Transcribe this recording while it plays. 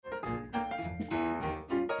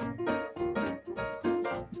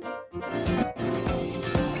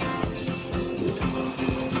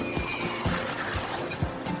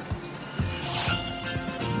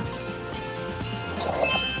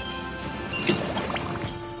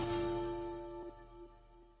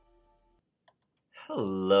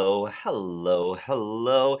Hello, hello,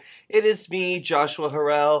 hello. It is me, Joshua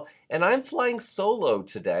Harrell, and I'm flying solo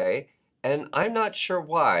today, and I'm not sure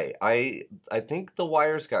why. I think the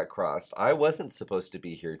wires got crossed. I wasn't supposed to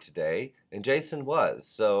be here today, and Jason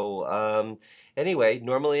was. Anyway,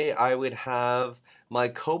 normally I would have my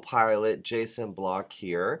co-pilot Jason Block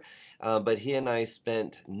here, but he and I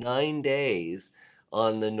spent 9 days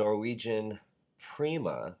on the Norwegian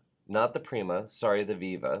Prima, not the Prima, sorry, the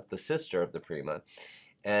Viva, the sister of the Prima.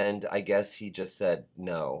 And I guess he just said,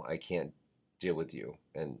 "No, I can't deal with you."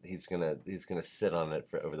 And he's gonna sit on it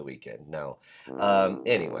for over the weekend. No.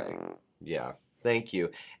 Anyway, yeah. Thank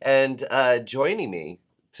you. And joining me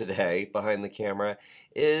today behind the camera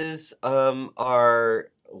is our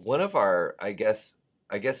one of our, I guess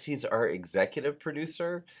he's our executive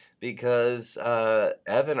producer because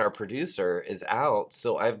Evan, our producer, is out.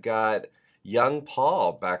 So I've got young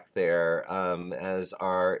Paul back there as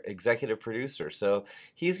our executive producer. So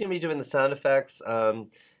he's going to be doing the sound effects,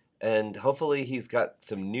 and hopefully he's got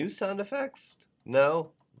some new sound effects. No,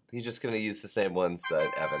 he's just going to use the same ones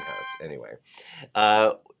that Evan has. Anyway,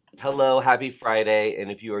 uh, hello, happy Friday, and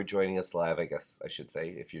if you are joining us live, I guess I should say,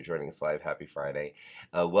 if you're joining us live, happy Friday.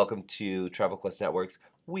 Welcome to Travel Quest Network's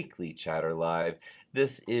weekly Chatter Live.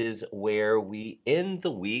 This is where we end the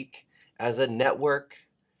week as a network,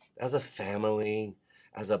 as a family,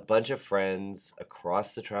 as a bunch of friends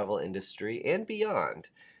across the travel industry and beyond,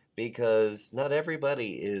 because not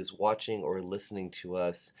everybody is watching or listening to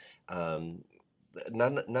us. Um,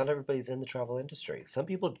 not everybody's in the travel industry. Some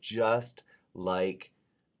people just like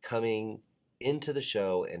coming into the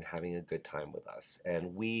show and having a good time with us,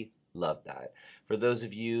 and we love that. For those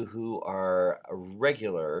of you who are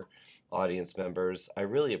regular audience members, I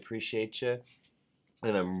really appreciate you.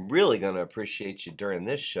 And I'm really going to appreciate you during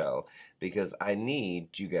this show because I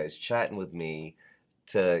need you guys chatting with me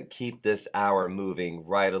to keep this hour moving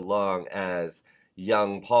right along as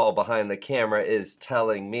young Paul behind the camera is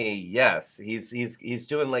telling me, yes, he's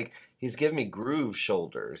doing like he's giving me groove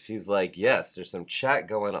shoulders. He's like, yes, there's some chat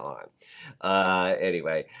going on.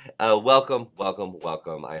 Anyway, welcome, welcome,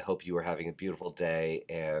 welcome. I hope you are having a beautiful day,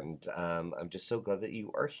 and I'm just so glad that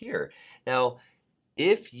you are here. Now,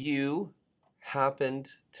 if you happened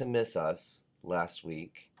to miss us last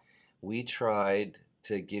week, we tried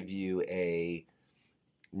to give you a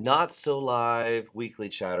not so live weekly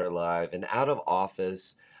chatter live and out of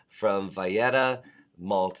office from Valletta,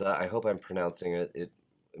 Malta. I hope I'm pronouncing it. It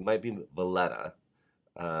might be Valletta.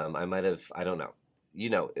 I might have, I don't know.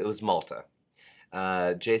 It was Malta.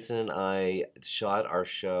 Jason and I shot our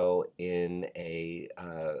show in at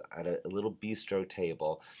a little bistro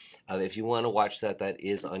table. If you want to watch that, that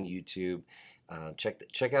is on YouTube.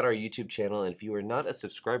 Check out our YouTube channel, and if you are not a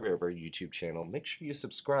subscriber of our YouTube channel, make sure you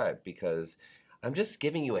subscribe because I'm just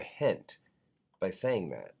giving you a hint by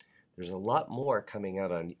saying that. There's a lot more coming out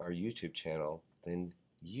on our YouTube channel than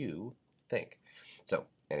you think. So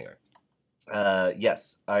anyway,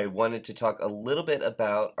 yes, I wanted to talk a little bit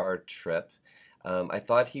about our trip. I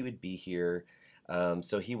thought he would be here,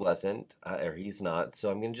 so he wasn't, or he's not. So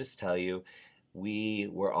I'm going to just tell you, we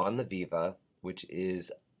were on the Viva, which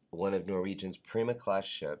is one of Norwegian's Prima class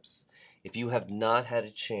ships. If you have not had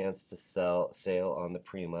a chance to sail on the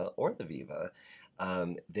Prima or the Viva,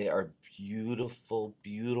 they are beautiful,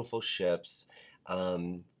 beautiful ships,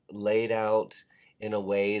 laid out in a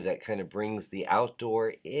way that kind of brings the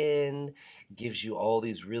outdoor in, gives you all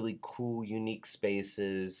these really cool, unique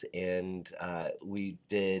spaces. And we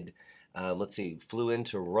did, let's see, flew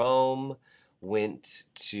into Rome, went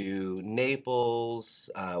to Naples,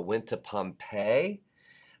 went to Pompeii,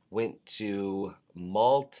 went to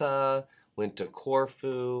Malta, went to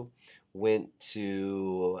Corfu, went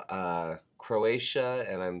to Croatia,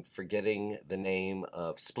 and I'm forgetting the name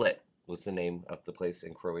of Split was the name of the place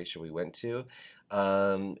in Croatia we went to,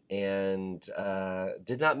 and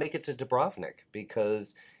did not make it to Dubrovnik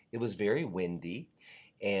because it was very windy,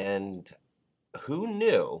 and who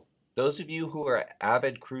knew? Those of you who are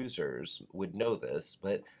avid cruisers would know this,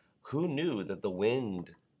 but who knew that the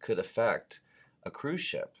wind could affect a cruise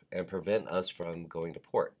ship and prevent us from going to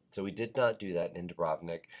port? So we did not do that in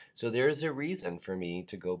Dubrovnik. So there is a reason for me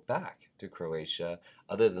to go back to Croatia,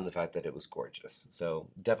 other than the fact that it was gorgeous. So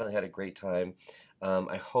definitely had a great time.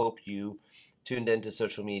 I hope you tuned into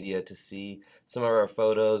social media to see some of our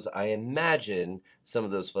photos. I imagine some of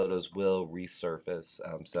those photos will resurface.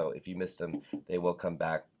 So if you missed them, they will come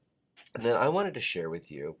back. And then I wanted to share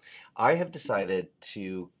with you, I have decided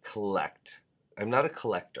to collect. I'm not a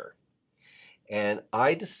collector. And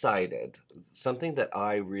I decided something that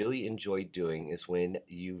I really enjoy doing is when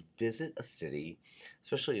you visit a city,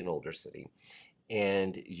 especially an older city,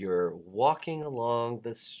 and you're walking along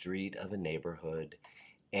the street of a neighborhood,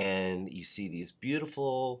 and you see these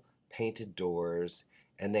beautiful painted doors,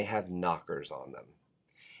 and they have knockers on them.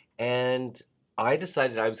 And I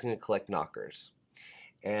decided I was going to collect knockers.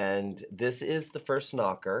 And this is the first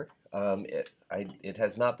knocker. It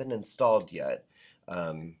has not been installed yet,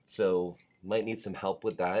 so might need some help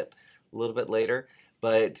with that a little bit later.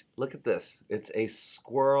 But look at this. It's a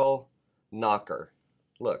squirrel knocker.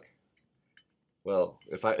 Look. Well,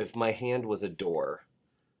 if my hand was a door,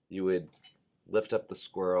 you would lift up the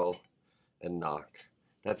squirrel and knock.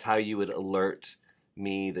 That's how you would alert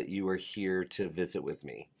me that you were here to visit with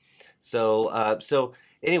me. So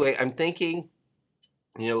anyway, I'm thinking,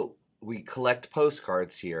 we collect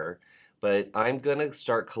postcards here, but I'm gonna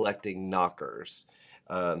start collecting knockers.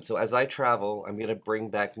 So as I travel, I'm gonna bring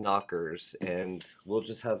back knockers, and we'll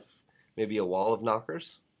just have maybe a wall of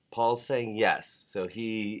knockers. Paul's saying yes, so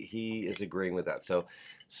he is agreeing with that. So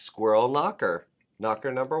squirrel knocker,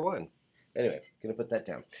 knocker number one. Anyway, gonna put that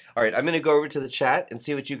down. All right, I'm gonna go over to the chat and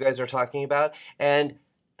see what you guys are talking about. And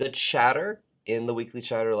the chatter in the Weekly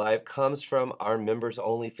Chatter Live comes from our members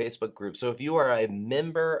only Facebook group. So if you are a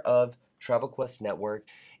member of Travel Quest Network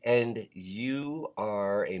and you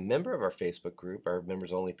are a member of our Facebook group, our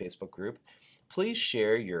members only Facebook group, please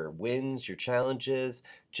share your wins, your challenges.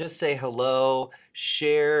 Just say hello.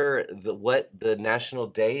 Share what the national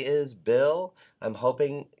day is. Bill, I'm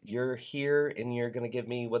hoping you're here and you're going to give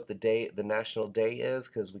me what the national day is,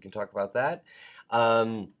 because we can talk about that.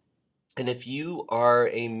 And if you are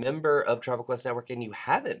a member of Travel Quest Network and you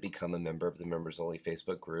haven't become a member of the members only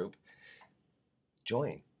Facebook group,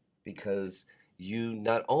 join, because you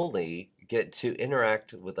not only get to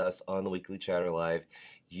interact with us on the Weekly Chatter Live,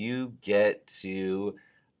 you get to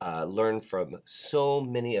learn from so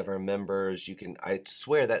many of our members. I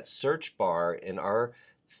swear that search bar in our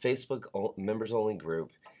Facebook members only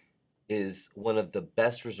group is one of the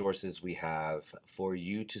best resources we have for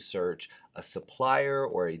you to search a supplier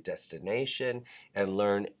or a destination and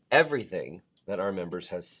learn everything that our members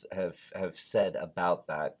have said about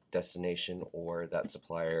that destination or that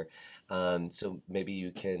supplier. So maybe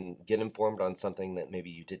you can get informed on something that maybe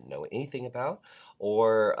you didn't know anything about,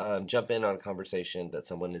 or jump in on a conversation that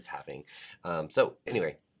someone is having. So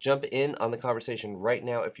anyway, jump in on the conversation right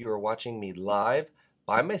now if you are watching me live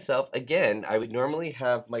by myself. Again, I would normally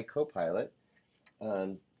have my co-pilot,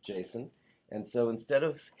 Jason, and so instead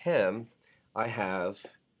of him, I have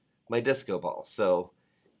my disco ball. So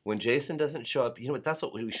when Jason doesn't show up, you know what? That's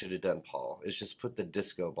what we should have done, Paul, is just put the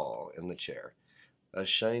disco ball in the chair. A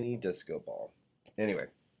shiny disco ball. Anyway,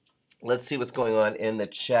 let's see what's going on in the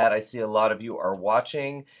chat. I see a lot of you are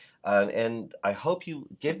watching, and I hope you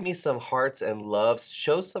give me some hearts and loves.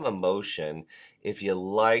 Show some emotion if you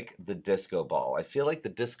like the disco ball. I feel like the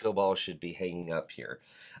disco ball should be hanging up here.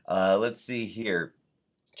 Let's see here.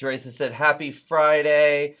 Teresa said, "Happy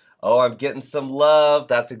Friday." Oh, I'm getting some love.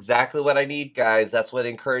 That's exactly what I need, guys. That's what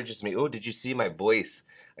encourages me. Oh, did you see my voice?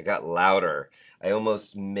 I got louder. I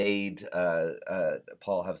almost made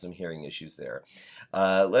Paul have some hearing issues there.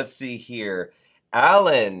 Let's see here.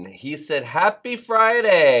 Alan, he said, "Happy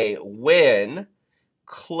Friday." When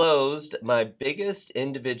closed my biggest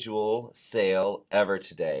individual sale ever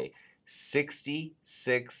today,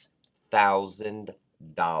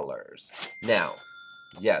 $66,000. Now,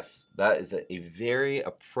 yes, that is a very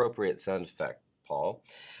appropriate sound effect, Paul.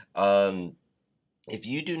 If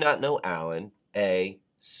you do not know Alan, a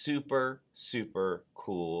super, super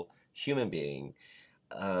cool human being,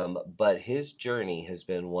 but his journey has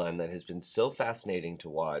been one that has been so fascinating to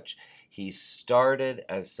watch. He started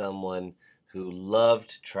as someone who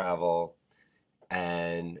loved travel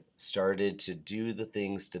and started to do the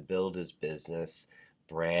things to build his business,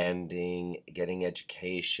 branding, getting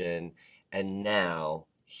education, and now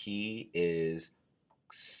he is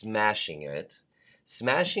smashing it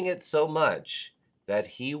so much that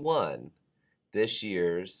he won this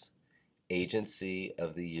year's Agency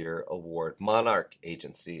of the Year Award, Monarch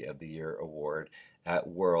Agency of the Year Award at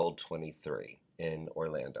World 23 in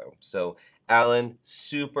Orlando. So, Alan,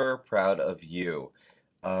 super proud of you.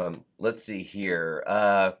 Let's see here.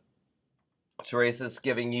 Teresa's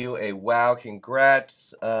giving you a wow,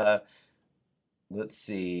 congrats. Let's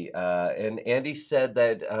see. And Andy said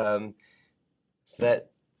that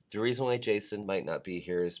that the reason why Jason might not be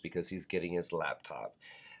here is because he's getting his laptop.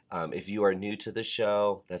 If you are new to the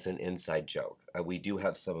show, that's an inside joke. We do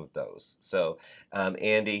have some of those. So,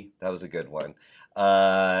 Andy, that was a good one.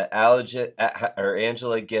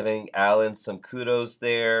 Angela giving Alan some kudos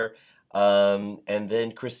there. And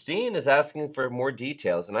then Christine is asking for more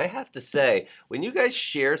details. And I have to say, when you guys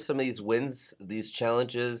share some of these wins, these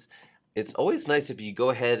challenges, it's always nice if you go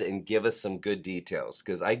ahead and give us some good details,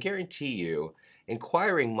 because I guarantee you,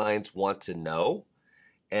 inquiring minds want to know,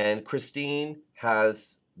 and Christine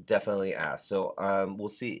has definitely asked. So we'll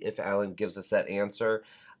see if Alan gives us that answer.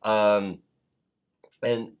 Um,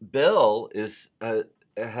 and Bill has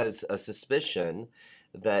a suspicion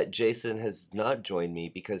that Jason has not joined me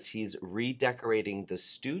because he's redecorating the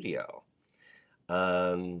studio.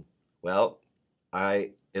 Um, well,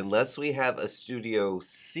 I unless we have a Studio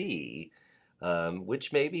C,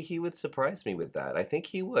 which maybe he would surprise me with that. I think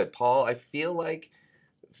he would. Paul, I feel like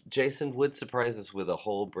Jason would surprise us with a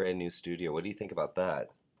whole brand new studio. What do you think about that?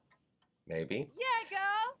 Maybe.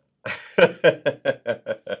 Yeah, girl.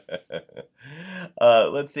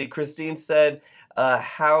 Let's see. Christine said,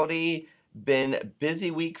 "Howdy, been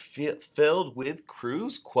busy week filled with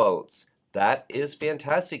cruise quotes. That is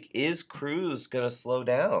fantastic. Is cruise gonna slow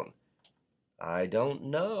down? I don't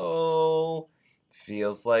know.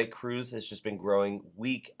 Feels like cruise has just been growing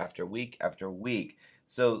week after week after week.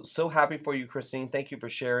 So happy for you, Christine. Thank you for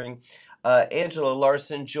sharing. Angela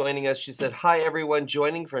Larson joining us. She said, "Hi everyone,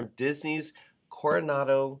 joining from Disney's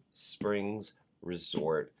Coronado Springs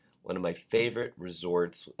Resort, one of my favorite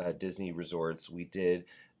resorts, Disney resorts. We did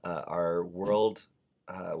our World,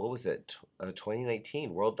 what was it?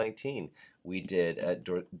 2019, World 19. We did at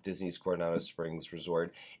Disney's Coronado Springs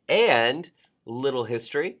Resort, and." Little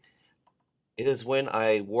history. It is when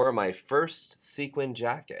I wore my first sequin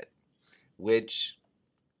jacket, which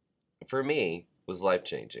for me was life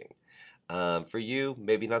changing. For you,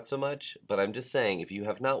 maybe not so much, but I'm just saying if you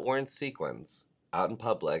have not worn sequins out in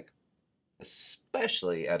public,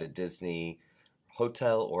 especially at a Disney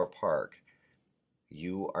hotel or park,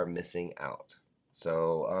 you are missing out.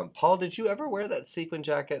 So, Paul, did you ever wear that sequin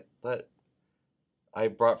jacket that I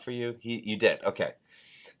brought for you? You did. Okay.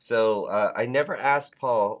 So I never asked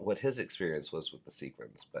Paul what his experience was with the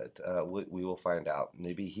sequence, but we will find out.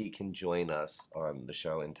 Maybe he can join us on the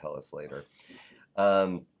show and tell us later.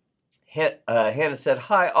 Um, Hannah said,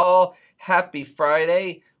 "Hi all, happy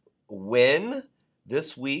Friday. When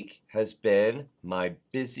this week has been my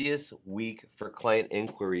busiest week for client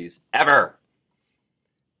inquiries ever."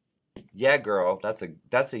 Yeah, girl. That's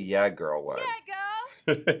a yeah, girl one. Yeah, girl.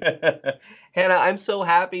 Hannah, I'm so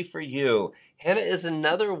happy for you. Hannah is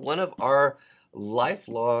another one of our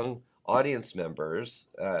lifelong audience members.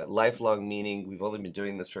 Lifelong meaning we've only been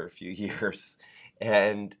doing this for a few years.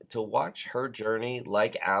 And to watch her journey,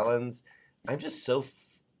 like Alan's, I'm just so.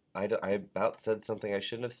 I about said something I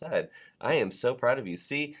shouldn't have said. I am so proud of you.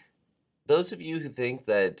 See, those of you who think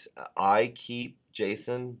that I keep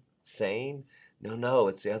Jason sane, no,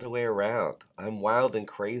 it's the other way around. I'm wild and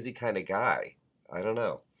crazy kind of guy. I don't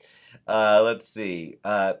know. Let's see.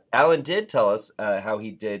 Alan did tell us how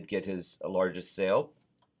he did get his largest sale.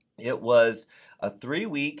 It was a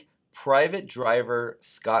 3-week private driver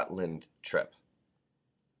Scotland trip.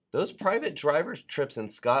 Those private driver trips in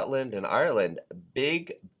Scotland and Ireland,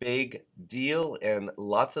 big, big deal, and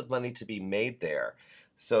lots of money to be made there.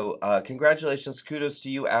 So, congratulations, kudos to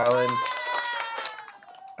you, Alan.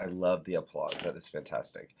 I love the applause. That is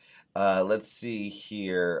fantastic. Let's see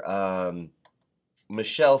here.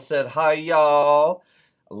 Michelle said, "Hi, y'all.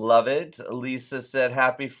 Love it." Lisa said,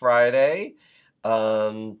 "Happy Friday."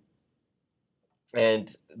 Um,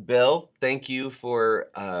 and Bill, thank you for,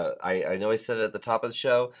 I know I said it at the top of the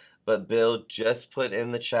show, but Bill just put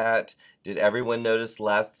in the chat, did everyone notice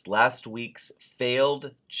last week's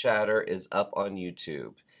failed chatter is up on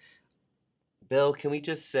YouTube? Bill, can we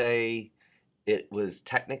just say it was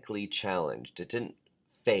technically challenged? It didn't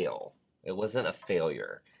fail. It wasn't a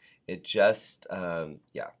failure. It just,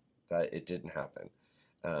 yeah, that it didn't happen.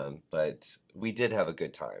 But we did have a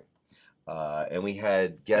good time. And we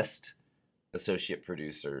had guest associate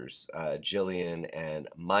producers, Jillian and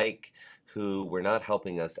Mike, who were not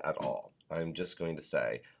helping us at all. I'm just going to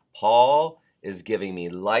say, Paul is giving me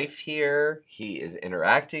life here. He is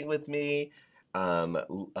interacting with me.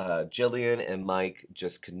 Jillian and Mike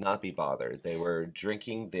just could not be bothered. They were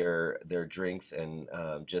drinking their drinks and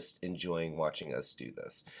just enjoying watching us do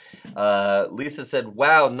this. Lisa said,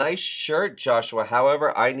 "Wow, nice shirt, Joshua.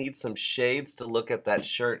 However, I need some shades to look at that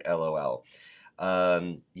shirt, LOL."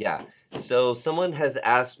 Yeah. So someone has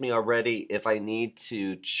asked me already if I need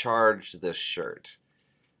to charge this shirt.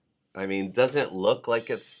 I mean, doesn't it look like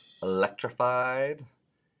it's electrified?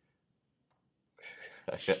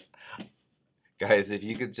 Guys, if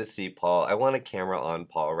you could just see Paul, I want a camera on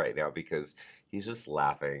Paul right now because he's just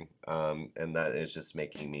laughing. And that is just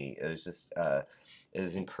making me, it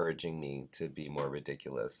is encouraging me to be more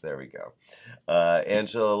ridiculous. There we go.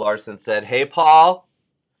 Angela Larson said, "Hey, Paul."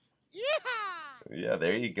 Yeah. Yeah,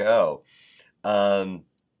 there you go. Um,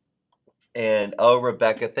 And oh,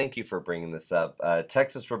 Rebecca, thank you for bringing this up.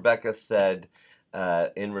 Texas Rebecca said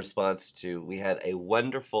in response to, we had a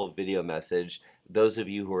wonderful video message. Those of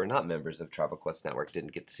you who are not members of Travel Quest Network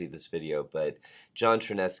didn't get to see this video, but John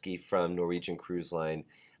Trineski from Norwegian Cruise Line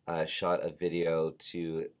shot a video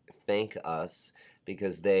to thank us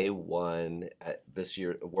because they won this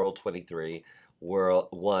year, World 23,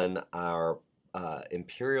 won our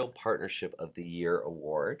Imperial Partnership of the Year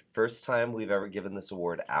award. First time we've ever given this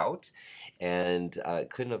award out, and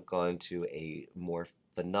couldn't have gone to a more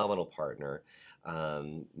phenomenal partner.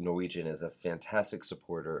 Norwegian is a fantastic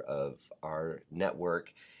supporter of our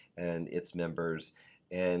network and its members.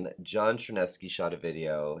 And John Trineski shot a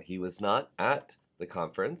video. He was not at the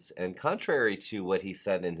conference, and contrary to what he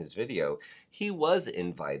said in his video, he was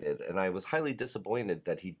invited, and I was highly disappointed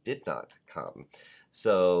that he did not come.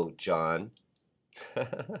 So, John,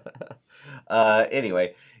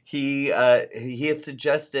 anyway, he had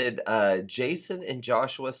suggested Jason and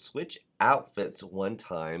Joshua switch outfits one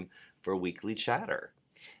time for weekly chatter.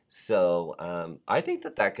 So I think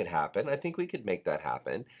that could happen. I think we could make that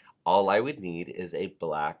happen. All I would need is a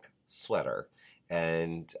black sweater,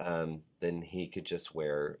 and then he could just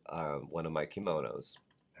wear one of my kimonos.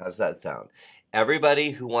 How does that sound?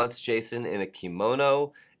 Everybody who wants Jason in a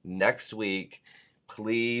kimono next week,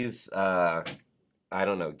 please, I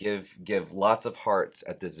don't know, give lots of hearts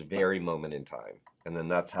at this very moment in time. And then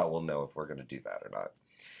that's how we'll know if we're going to do that or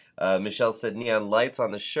not. Michelle said neon lights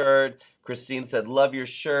on the shirt. Christine said love your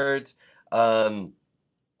shirt. And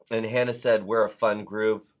Hannah said we're a fun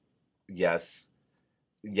group. Yes.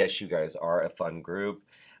 Yes, you guys are a fun group.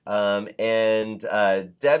 And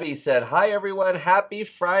Debbie said, hi, everyone. Happy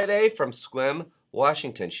Friday from Sequim,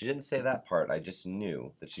 Washington. She didn't say that part. I just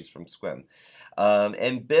knew that she's from Sequim.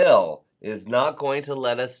 And Bill is not going to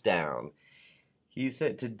let us down. He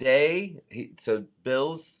said today, so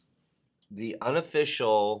Bill's the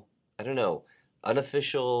unofficial, I don't know,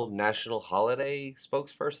 unofficial national holiday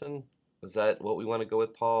spokesperson. Is that what we want to go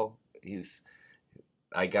with, Paul?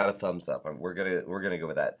 I got a thumbs up. We're gonna go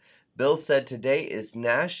with that. Bill said today is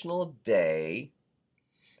National Day.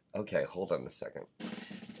 Okay, hold on a second.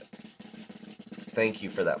 Thank you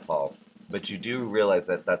for that, Paul. But you do realize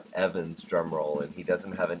that that's Evan's drum roll, and he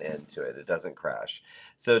doesn't have an end to it. It doesn't crash.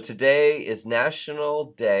 So today is National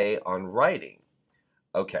Day on Writing.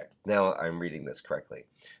 Okay, now I'm reading this correctly.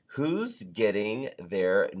 Who's getting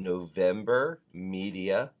their November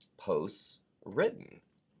media posts written?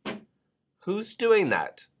 Who's doing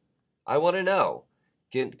that? I want to know.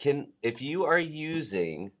 Can if you are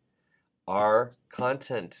using our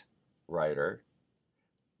content writer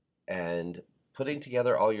and putting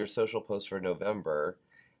together all your social posts for November,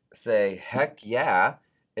 say heck yeah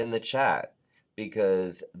in the chat,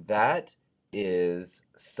 because that is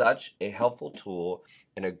such a helpful tool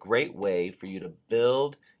and a great way for you to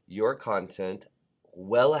build your content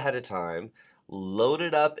well ahead of time, load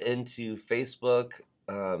it up into Facebook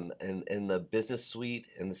and in the business suite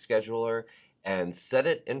and the scheduler, and set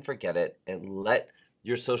it and forget it, and let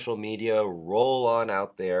your social media roll on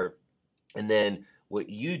out there. And then what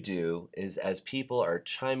you do is, as people are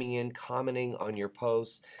chiming in, commenting on your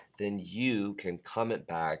posts, then you can comment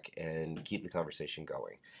back and keep the conversation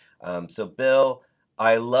going. So Bill,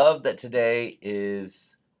 I love that today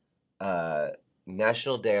is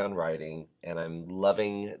National Day on Writing, and I'm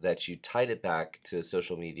loving that you tied it back to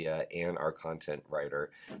social media and our content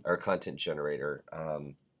writer, our content generator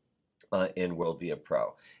in WorldVia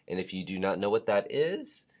Pro. And if you do not know what that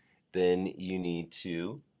is, then you need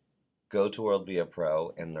to go to WorldVia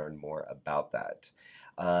Pro and learn more about that.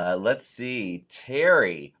 Let's see,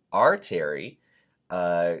 Terry, our Terry,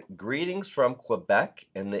 greetings from Quebec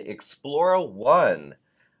and the Explorer One.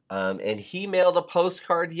 And he mailed a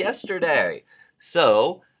postcard yesterday.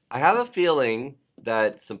 So I have a feeling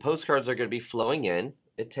that some postcards are going to be flowing in.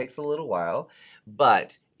 It takes a little while.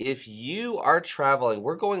 But if you are traveling,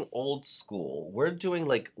 we're going old school. We're doing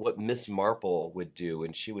like what Miss Marple would do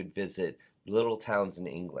when she would visit little towns in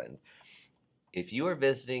England. If you are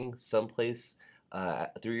visiting someplace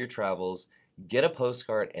through your travels, get a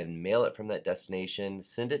postcard and mail it from that destination.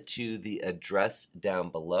 Send it to the address down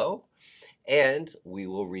below, and we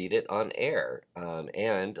will read it on air,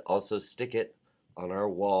 and also stick it on our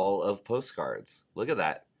wall of postcards. Look at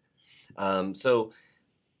that. So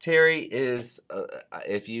Terry is,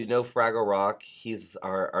 if you know Fraggle Rock, he's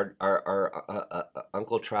our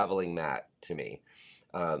Uncle Traveling Matt to me.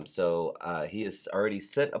 So he has already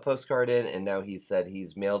sent a postcard in, and now he said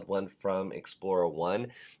he's mailed one from Explorer One.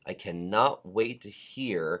 I cannot wait to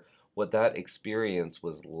hear what that experience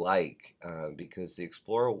was like, because the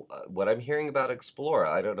Explorer, what I'm hearing about Explorer,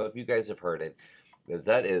 I don't know if you guys have heard it, because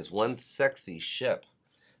that is one sexy ship.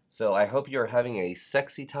 So I hope you're having a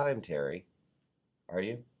sexy time, Terry. Are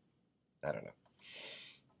you? I don't know.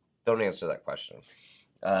 Don't answer that question.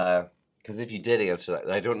 Because if you did answer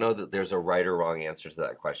that, I don't know that there's a right or wrong answer to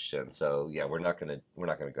that question. So yeah, we're not gonna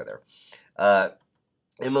go there. Uh,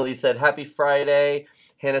 Emily said, "Happy Friday."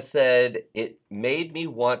 Hannah said, "It made me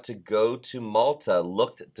want to go to Malta.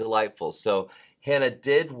 Looked delightful." So Hannah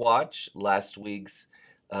did watch last week's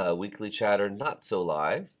Weekly Chatter Not So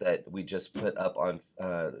Live that we just put up on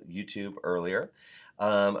YouTube earlier.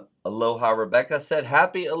 Aloha Rebecca said,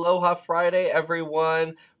 "Happy Aloha Friday,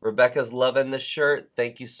 everyone. Rebecca's loving the shirt.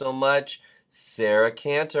 Thank you so much." Sarah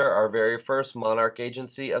Cantor, our very first Monarch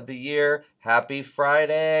Agency of the year. Happy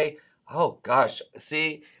Friday. Oh gosh,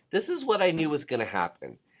 see, this is what I knew was going to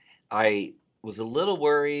happen. I was a little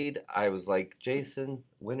worried. I was like, Jason,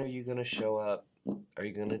 when are you going to show up? Are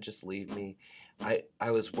you going to just leave me?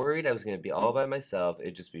 I was worried I was going to be all by myself.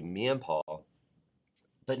 It'd just be me and Paul.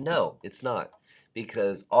 But no, it's not.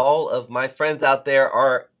 Because all of my friends out there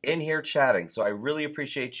are in here chatting. So I really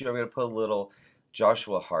appreciate you. I'm going to put a little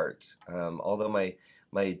Joshua heart. Although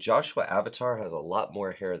my Joshua avatar has a lot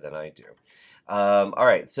more hair than I do. All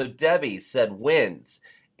right, so Debbie said wins.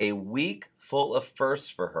 A week full of firsts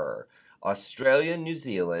for her. Australia, New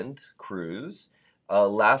Zealand cruise,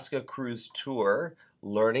 Alaska cruise tour,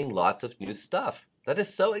 learning lots of new stuff. That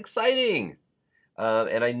is so exciting.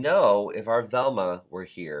 And I know if our Velma were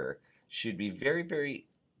here, she'd be very, very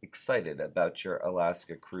excited about your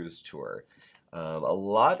Alaska cruise tour. A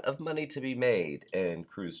lot of money to be made in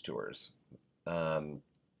cruise tours.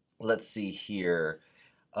 Let's see here.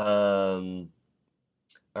 Um,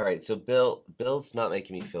 all right, so Bill's not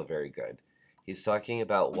making me feel very good. He's talking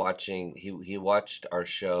about watching. He watched our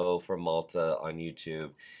show from Malta on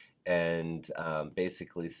YouTube, and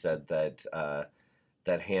basically said that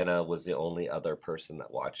that Hannah was the only other person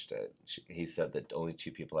that watched it. He said that only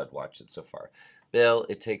 2 people had watched it so far. Bill,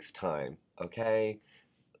 it takes time, okay?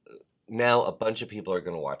 Now a bunch of people are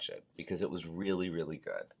going to watch it because it was really, really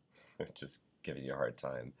good. Just giving you a hard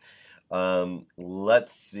time.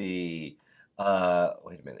 Let's see. Wait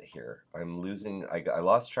a minute here. I'm losing. I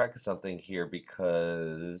lost track of something here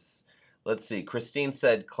because let's see. Christine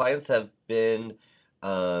said clients have been.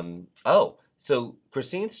 Oh, so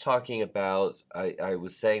Christine's talking about. I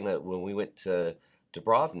was saying that when we went to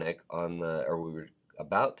Dubrovnik or we were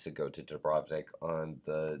about to go to Dubrovnik on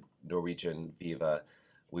the Norwegian Viva,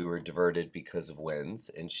 we were diverted because of winds,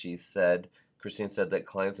 and Christine said that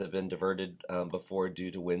clients have been diverted before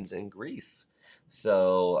due to winds in Greece.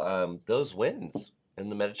 So those winds in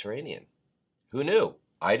the Mediterranean. Who knew?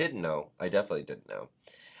 I didn't know. I definitely didn't know.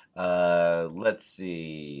 Let's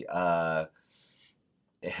see.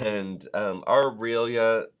 And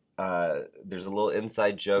Aurelia, there's a little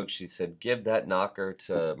inside joke. She said, "Give that knocker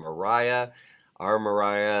to Mariah." Our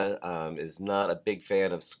Mariah is not a big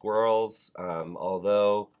fan of squirrels,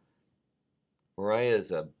 although Mariah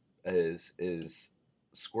is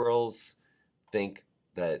squirrels think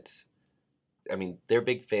that they're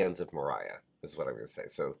big fans of Mariah, is what I'm going to say.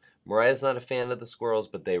 So Mariah's not a fan of the squirrels,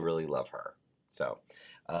 but they really love her. So,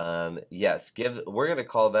 yes, we're going to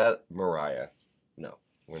call that Mariah. No,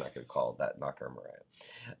 we're not going to call that knocker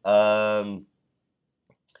Mariah.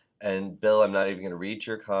 And Bill, I'm not even going to read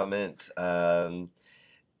your comment.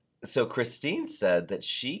 So Christine said that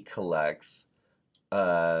she collects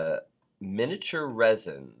miniature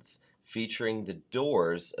resins featuring the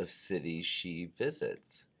doors of cities she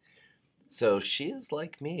visits. So she is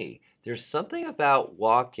like me. There's something about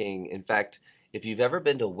walking. In fact, if you've ever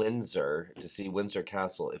been to Windsor to see Windsor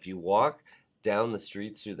Castle, if you walk down the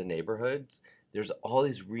streets through the neighborhoods, there's all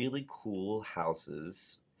these really cool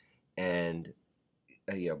houses and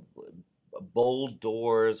bold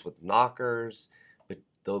doors with knockers, but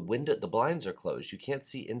the blinds are closed. You can't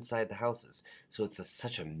see inside the houses, so it's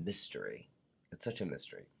such a mystery. It's such a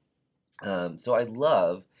mystery. So I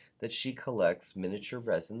love that she collects miniature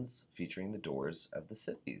resins featuring the doors of the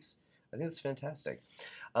cities. I think it's fantastic.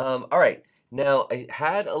 All right, now I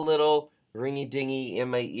had a little ringy dingy in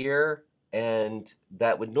my ear, and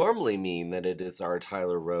that would normally mean that it is our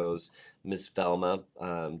Tyler Rose, Miss Velma,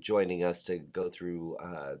 joining us to go through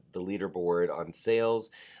the leaderboard on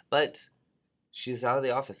sales, but she's out of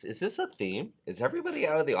the office. Is this a theme? Is everybody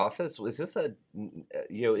out of the office?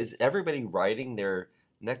 Is everybody writing their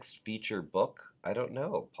next feature book? I don't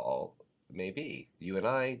know, Paul. Maybe. You and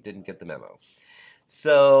I didn't get the memo.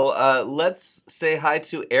 So let's say hi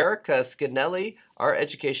to Erica Scanelli, our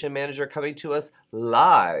education manager, coming to us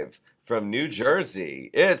live from New Jersey.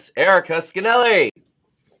 It's Erica Scanelli.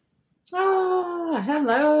 Oh,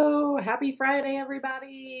 hello. Happy Friday,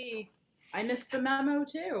 everybody. I missed the memo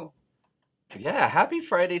too. Yeah, happy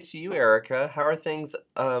Friday to you, Erica. How are things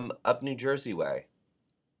up New Jersey way?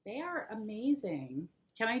 They are amazing.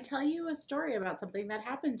 Can I tell you a story about something that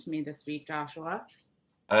happened to me this week, Joshua?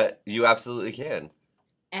 You absolutely can.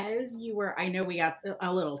 As you were, I know we got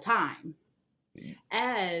a little time. Y-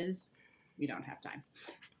 As we don't have time.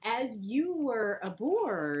 As you were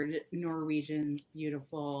aboard Norwegian's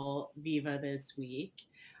beautiful Viva this week,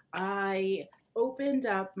 I opened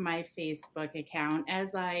up my Facebook account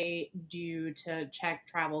as I do to check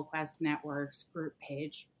Travel Quest Network's group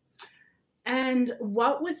page. And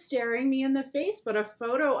what was staring me in the face but a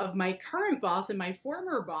photo of my current boss and my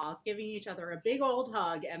former boss giving each other a big old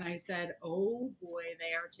hug. And I said, oh boy,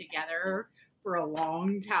 they are together for a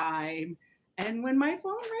long time. And when my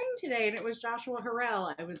phone rang today and it was Joshua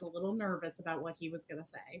Harrell, I was a little nervous about what he was going to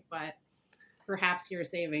say, but perhaps you're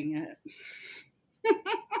saving it.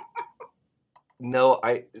 No,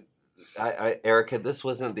 Erica, this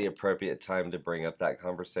wasn't the appropriate time to bring up that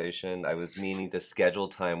conversation. I was meaning to schedule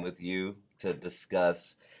time with you to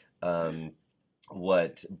discuss um,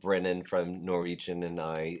 what Brennan from Norwegian and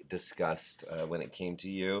I discussed when it came to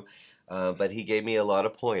you. But he gave me a lot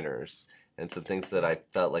of pointers and some things that I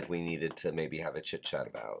felt like we needed to maybe have a chit chat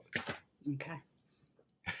about. Okay.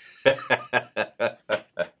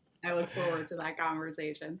 I look forward to that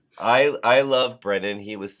conversation. I love Brennan.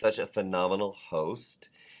 He was such a phenomenal host.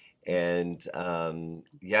 And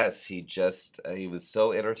yes, he was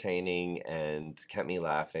so entertaining and kept me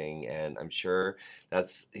laughing. And I'm sure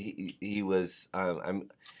he was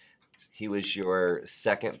your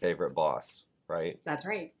second favorite boss, right? That's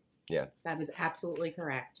right. Yeah. That is absolutely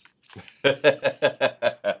correct.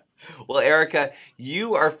 Well, Erica,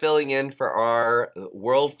 you are filling in for our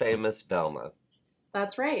world famous Velma.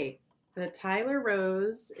 That's right. The Tyler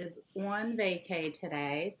Rose is on vacay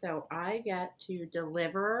today, so I get to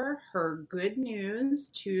deliver her good news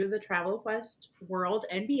to the Travel Quest world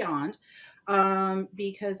and beyond,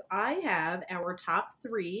 because I have our top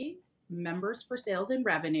three members for sales and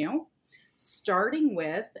revenue, starting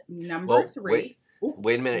with number Well, three.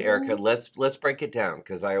 wait a minute, Erica. Ooh, Let's break it down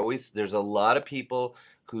because there's a lot of people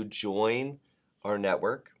who join our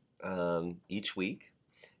network each week.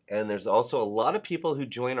 And there's also a lot of people who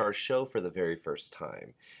join our show for the very first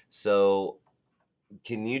time. So,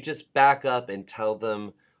 can you just back up and tell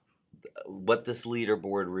them what this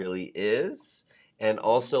leaderboard really is and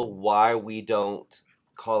also why we don't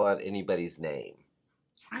call out anybody's name?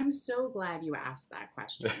 I'm so glad you asked that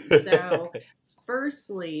question. So,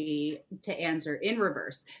 firstly, to answer in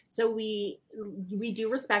reverse, so we do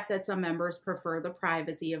respect that some members prefer the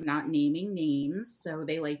privacy of not naming names, so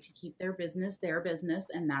they like to keep their business,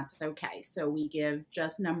 and that's okay. So we give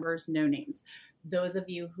just numbers, no names. Those of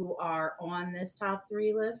you who are on this top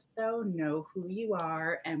three list, though, know who you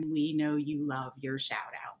are, and we know you love your shout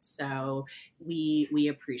outs. So we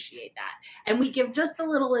appreciate that. And we give just the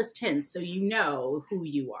littlest hints so you know who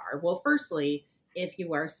you are. Well, firstly, if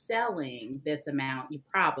you are selling this amount, you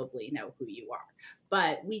probably know who you are.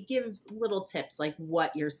 But we give little tips like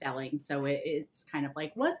what you're selling. So it's kind of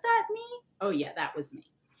like, was that me? Oh, yeah, that was me.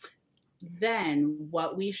 Then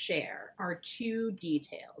what we share are two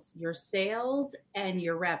details: your sales and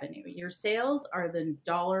your revenue. Your sales are the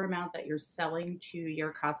dollar amount that you're selling to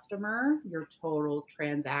your customer, your total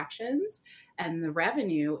transactions, and the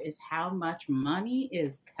revenue is how much money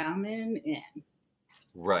is coming in.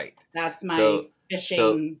 Right. That's my So, so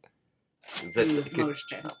fishing the,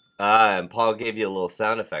 motion. and Paul gave you a little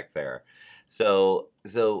sound effect there. So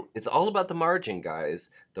it's all about the margin, guys.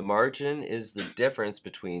 The margin is the difference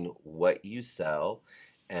between what you sell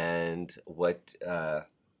and what. No,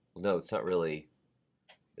 it's not really.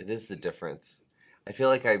 It is the difference. I feel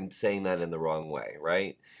like I'm saying that in the wrong way,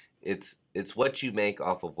 right? It's what you make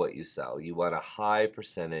off of what you sell. You want a high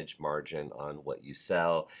percentage margin on what you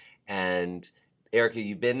sell. And Erica,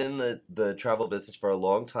 you've been in the travel business for a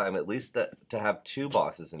long time, at least to have two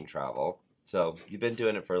bosses in travel. So you've been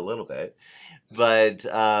doing it for a little bit. But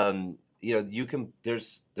you can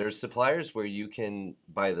there's suppliers where you can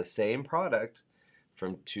buy the same product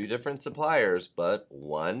from two different suppliers, but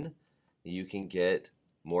one you can get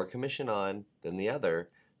more commission on than the other.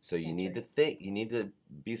 So you That's need to right. think, you need to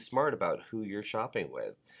be smart about who you're shopping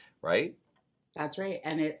with, right? That's right.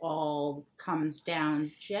 And it all comes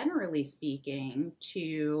down, generally speaking,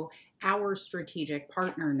 to our strategic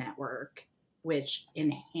partner network, which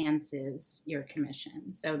enhances your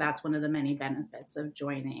commission. So that's one of the many benefits of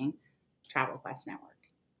joining Travel Quest Network,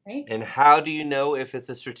 right? And how do you know if it's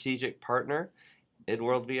a strategic partner in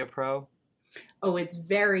World Via Pro? Oh, it's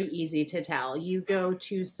very easy to tell. You go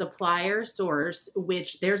to Supplier Source,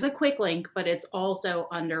 which there's a quick link, but it's also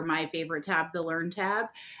under my favorite tab, the Learn tab.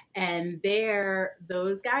 And there,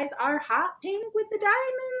 those guys are hot pink with the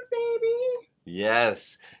diamonds, baby.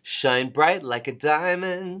 Yes. Shine bright like a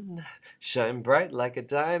diamond. Shine bright like a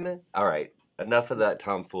diamond. All right. Enough of that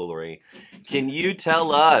tomfoolery. Can you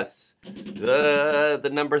tell us the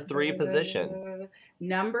number 3 position?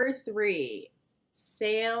 Number 3,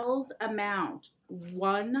 sales amount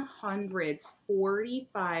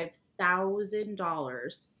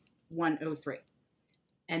 $145,000, 103.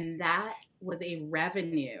 And that was a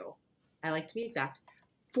revenue, I like to be exact,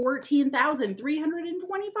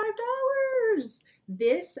 $14,325.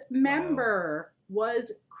 This member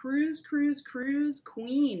was Cruise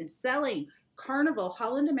Queen, selling Carnival,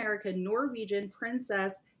 Holland American, Norwegian,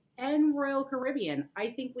 Princess, and Royal Caribbean.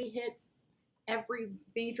 I think we hit every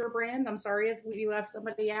major brand. I'm sorry if we left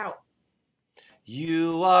somebody out.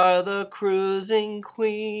 You are the cruising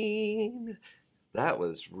queen. That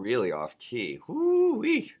was really off key.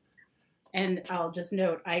 Woo-wee. And I'll just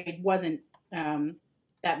note, I wasn't,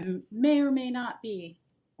 that may or may not be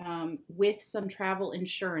with some travel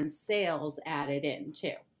insurance sales added in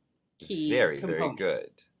too. Key Very, component. very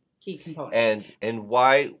good. Key component. And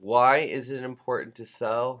why is it important to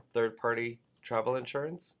sell third-party travel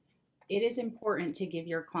insurance? It is important to give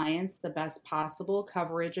your clients the best possible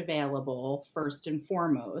coverage available, first and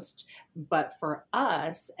foremost. But for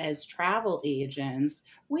us as travel agents,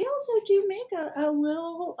 we also do make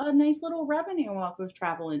a nice little revenue off of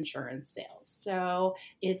travel insurance sales. So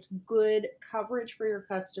it's good coverage for your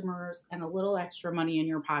customers and a little extra money in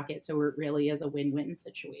your pocket. So it really is a win-win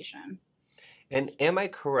situation. And am I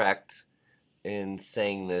correct in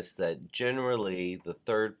saying this, that generally the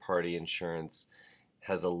third-party insurance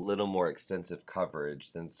has a little more extensive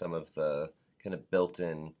coverage than some of the kind of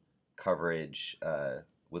built-in coverage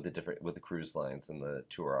with the cruise lines and the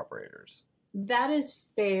tour operators? That is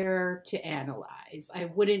fair to analyze. I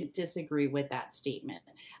wouldn't disagree with that statement.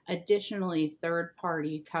 Additionally,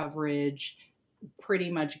 third-party coverage pretty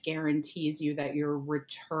much guarantees you that your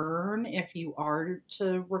return, if you are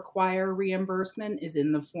to require reimbursement, is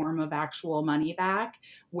in the form of actual money back,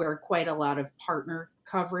 where quite a lot of partner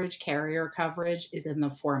coverage, carrier coverage, is in the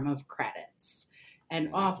form of credits. And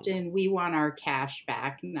often we want our cash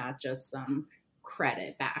back, not just some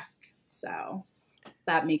credit back. So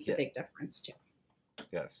that makes a big difference too.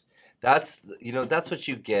 Yes. That's what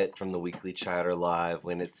you get from the weekly chatter live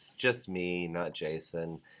when it's just me, not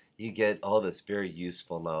Jason. You get all this very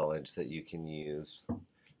useful knowledge that you can use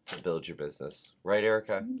to build your business. Right,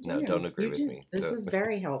 Erica? No, don't agree with me. This is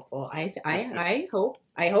very helpful. I hope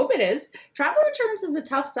it is. Travel insurance is a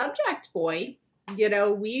tough subject, boy.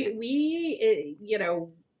 We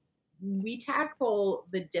tackle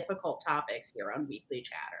the difficult topics here on Weekly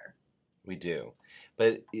Chatter. We do.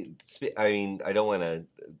 But I don't want to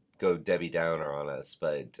go Debbie Downer on us,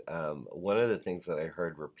 but one of the things that I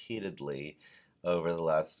heard repeatedly over the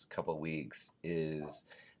last couple of weeks is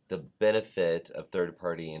the benefit of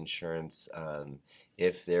third-party insurance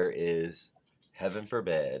if there is, heaven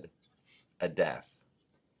forbid, a death,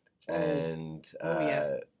 and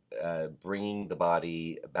yes. Bringing the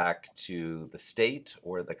body back to the state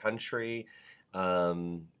or the country.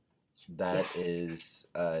 That is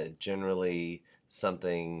generally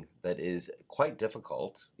something that is quite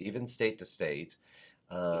difficult, even state to state.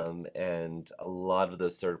 And a lot of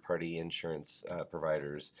those third-party insurance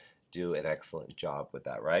providers do an excellent job with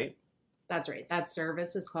that, right? That's right. That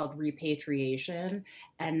service is called repatriation.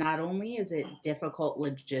 And not only is it difficult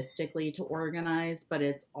logistically to organize, but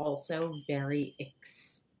it's also very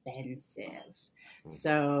expensive.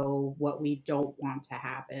 So what we don't want to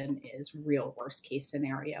happen is real worst case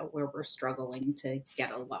scenario where we're struggling to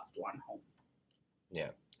get a loved one home. Yeah.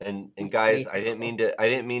 And guys, I didn't mean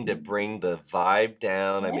to bring the vibe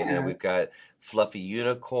down. I mean, we've got fluffy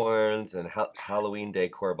unicorns and Halloween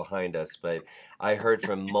decor behind us, but I heard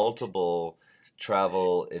from multiple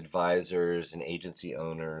travel advisors and agency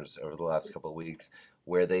owners over the last couple of weeks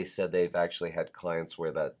where they said they've actually had clients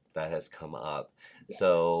where that has come up. Yeah.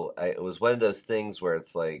 So it was one of those things where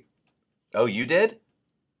it's like, oh, you did?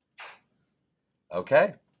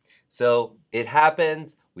 Okay. So it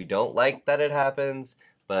happens. We don't like that it happens.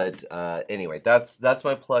 But anyway, that's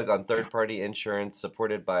my plug on third-party insurance,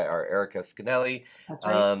 supported by our Erica Scanelli. That's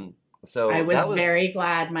right. So I was very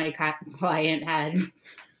glad my client had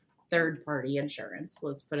third-party insurance.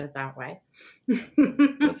 Let's put it that way.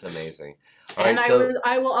 That's amazing. All and right,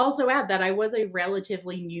 I will also add that I was a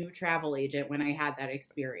relatively new travel agent when I had that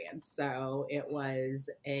experience. So it was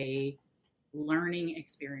a learning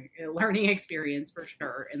experience for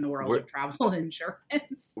sure in the world Were of travel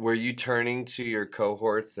insurance. were you turning to your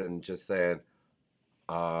cohorts and just saying,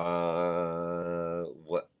 what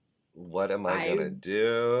am I I gonna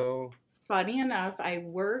do? Funny enough, I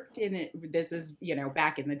worked in it. This is,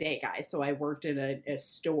 back in the day, guys. So I worked in a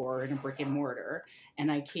store in a brick and mortar. And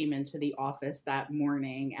I came into the office that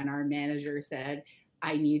morning, and our manager said,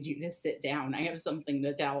 I need you to sit down. I have something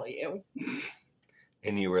to tell you.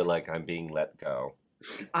 And you were like, I'm being let go.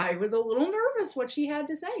 I was a little nervous what she had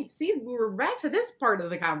to say. See, we were back to this part of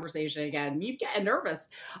the conversation again. You get nervous.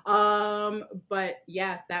 But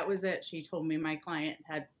yeah, that was it. She told me my client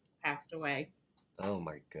had passed away. Oh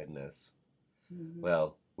my goodness. Mhm.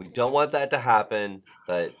 Well, we don't want that to happen,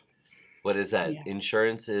 but what is that? Yeah,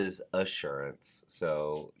 Insurance is assurance.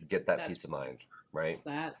 So get that that's peace of mind, right?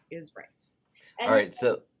 that is right. All And right,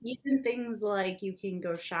 so even things like you can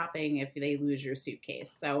go shopping if they lose your suitcase.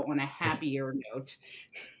 So on a happier note.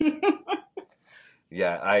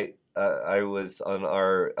 yeah, I was on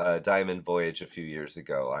our diamond voyage a few years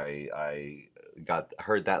ago. I got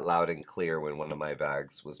heard that loud and clear when one of my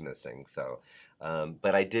bags was missing. So,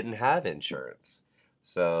 but I didn't have insurance,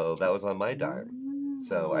 so that was on my dime.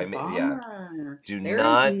 So Oh, yeah, bummer. do There is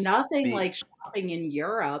not nothing be. like shopping in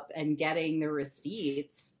Europe and getting the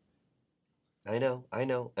receipts. I know, I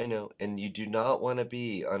know, I know. And you do not want to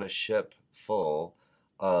be on a ship full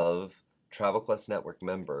of Travel Quest Network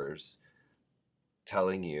members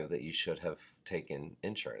telling you that you should have taken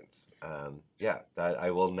insurance. Yeah, that I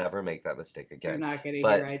will never make that mistake You're again. not going to hear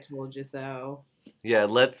But I told you so. yeah,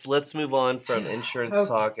 let's move on from insurance Okay.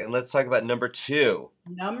 talk and let's talk about number two.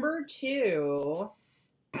 Number two,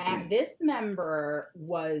 this member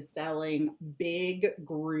was selling big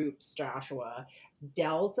groups, Joshua.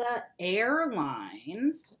 Delta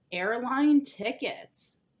Airlines, airline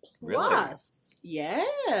tickets, Really?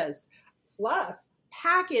 yes, plus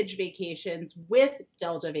package vacations with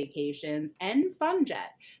Delta Vacations and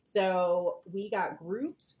FunJet. So we got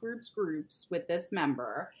groups with this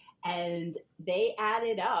member, and they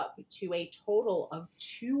added up to a total of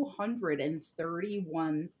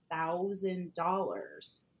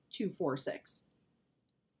 $231,000. 246.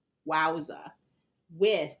 Wowza.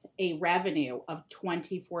 With a revenue of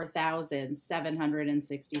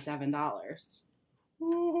 $24,767.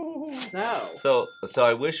 So, So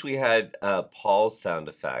I wish we had Paul's sound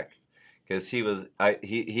effect because he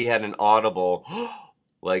had an audible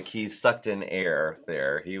like he sucked in air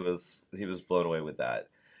there. He was blown away with that.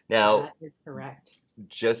 Now, that is correct.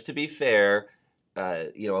 just to be fair, a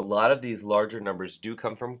lot of these larger numbers do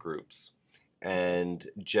come from groups, and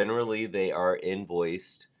generally they are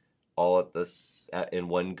invoiced all at this in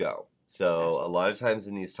one go. So Gotcha. a lot of times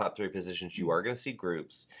in these top three positions, you are going to see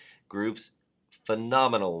groups. Groups,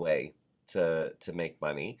 phenomenal way to make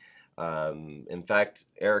money. In fact,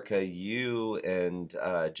 Erica, you and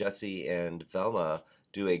Jesse and Velma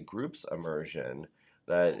do a groups immersion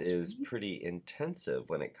that That's is right. pretty intensive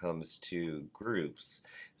when it comes to groups.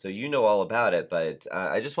 So you know all about it, but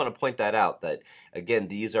I just want to point that out that again,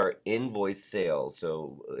 these are invoice sales.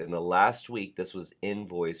 So in the last week, this was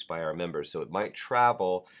invoiced by our members. So it might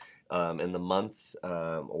travel in the months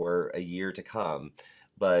or a year to come,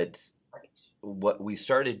 but Right. what we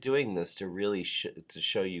started doing this to really to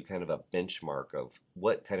show you kind of a benchmark of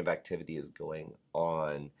what kind of activity is going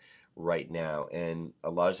on right now. And a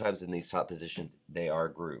lot of times in these top positions, they are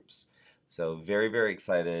groups. So very, very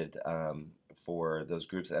excited for those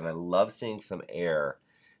groups. And I love seeing some air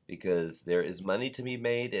because there is money to be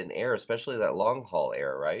made in air, especially that long haul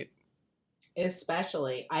air, right?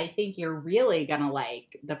 Especially, I think you're really going to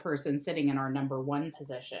like the person sitting in our number one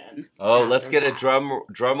position Oh, let's after get a that. drum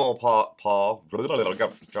roll, Paul.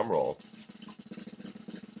 Drum roll.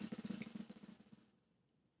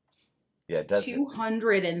 Yeah, it does it.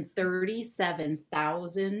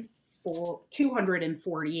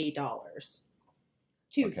 $237,248.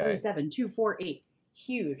 Okay. 248.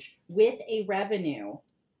 Huge. With a revenue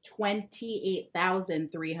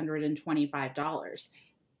 $28,325.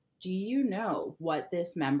 Do you know what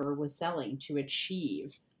this member was selling to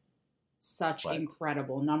achieve such What?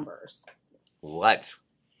 incredible numbers? What?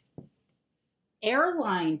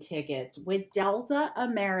 Airline tickets with Delta,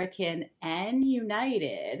 American, and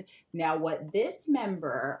United. Now, what this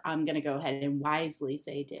member, I'm going to go ahead and wisely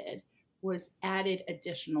say did, was added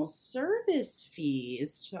additional service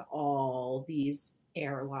fees to all these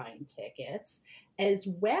airline tickets as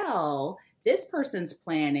well. This person's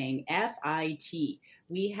planning FIT.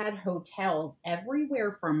 We had hotels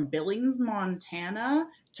everywhere from Billings, Montana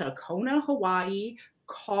to Kona, Hawaii,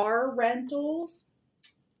 car rentals,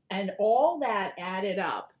 and all that added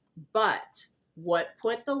up. But what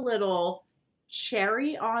put the little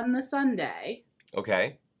cherry on the sundae,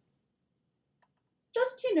 Okay.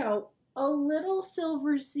 just, a little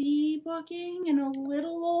Silver Sea booking and a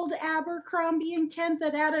little old Abercrombie and Kent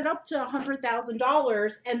that added up to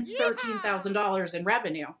 $100,000 and $13,000 in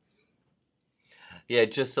revenue. Yeah,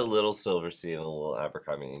 just a little Silver Sea and a little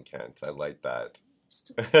Abercrombie and Kent. I like that.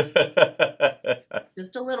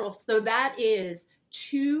 Just a little. So that is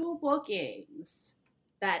 2 bookings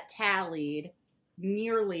that tallied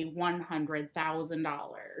nearly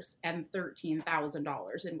 $100,000 and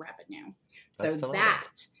 $13,000 in revenue. So That's phenomenal.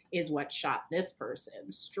 that is what shot this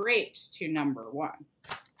person straight to number 1.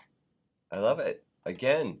 I love it.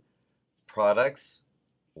 Again, products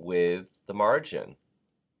with the margin.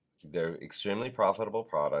 They're extremely profitable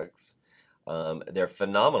products. They're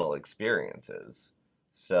phenomenal experiences.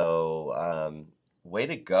 So, way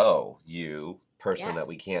to go, you person that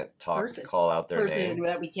we Yes. can't Person. call out their Person name.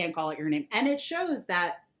 that we can't call out your name. And it shows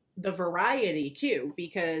that the variety too,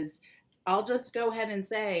 because I'll just go ahead and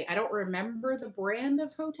say I don't remember the brand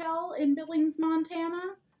of hotel in Billings, Montana,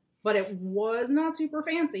 but it was not super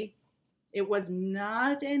fancy. It was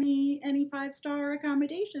not any 5-star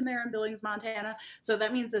accommodation there in Billings, Montana. So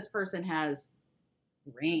that means this person has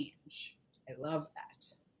range. I love that.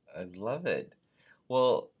 I love it.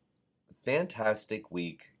 Well, fantastic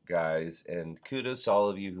week, guys, and kudos to all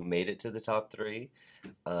of you who made it to the top 3,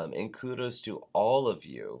 and kudos to all of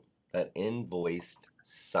you that invoiced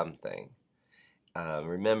something.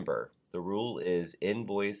 Remember, the rule is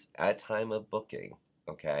invoice at time of booking,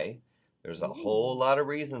 okay? There's a whole lot of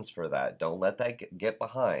reasons for that. Don't let that get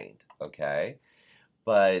behind, okay?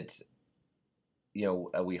 But,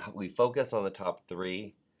 we focus on the top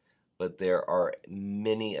 3, but there are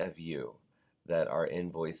many of you that are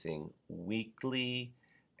invoicing weekly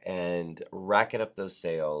and racking up those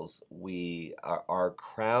sales. Our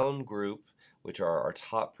crown group, which are our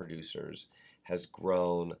top producers, has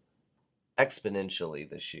grown exponentially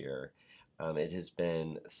this year. It has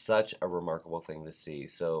been such a remarkable thing to see.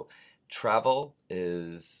 So travel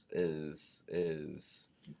is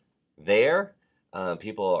there.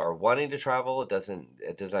 People are wanting to travel. It doesn't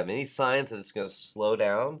have any signs that it's going to slow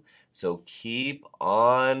down. So keep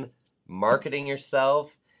on marketing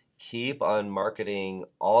yourself. Keep on marketing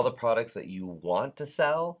all the products that you want to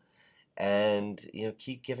sell, and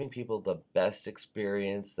keep giving people the best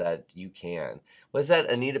experience that you can. What's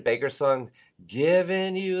that Anita Baker song?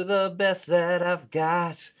 Giving you the best that I've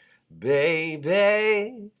got,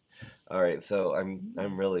 baby. All right, so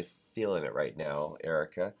I'm really feeling it right now,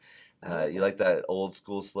 Erica. You like that old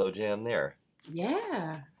school slow jam there?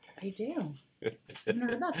 Yeah, I do. I haven't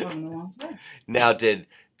heard that song in a long time. Now, did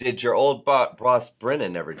your old boss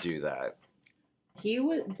Brennan ever do that?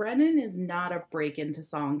 Brennan is not a break into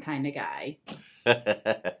song kind of guy.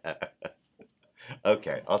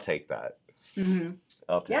 Okay, I'll take that. Mm-hmm.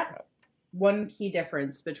 I'll take that. One key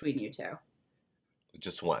difference between you two.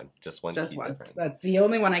 Just one key difference. That's the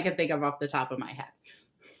only one I can think of off the top of my head.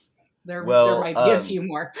 There might be a few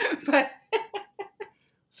more, but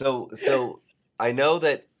so I know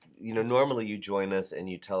that normally you join us and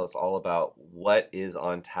you tell us all about what is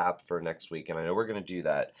on tap for next week, and I know we're going to do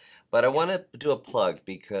that. But I want to do a plug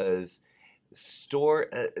because so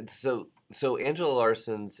Angela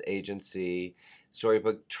Larson's agency,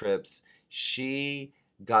 Storybook Trips, she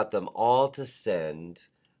got them all to send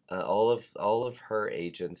all of her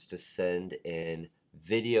agents to send in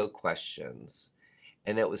video questions,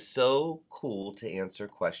 and it was so cool to answer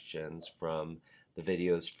questions from the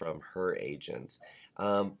videos from her agents.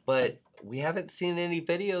 But we haven't seen any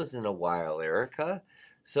videos in a while, Erica.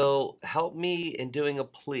 So help me in doing a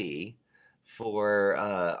plea for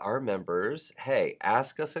our members. Hey,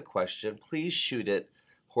 ask us a question. Please shoot it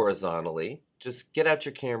horizontally. Just get out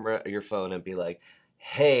your camera, your phone, and be like,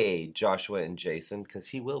 "Hey, Joshua and Jason," because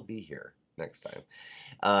he will be here next time.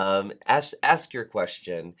 Ask your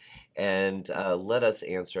question and let us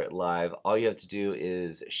answer it live. All you have to do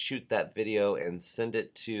is shoot that video and send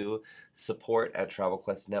it to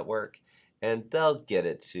support@TravelQuest Network, and they'll get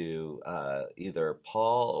it to either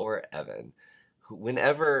Paul or Evan.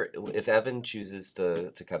 If Evan chooses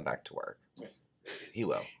to come back to work, he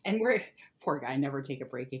will. And poor guy, never take a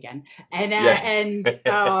break again. And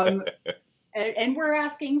and we're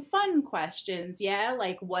asking fun questions,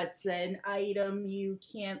 like what's an item you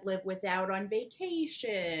can't live without on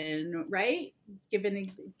vacation, right? Give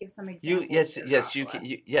some examples.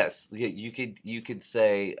 You could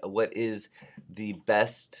say what is the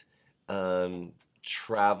best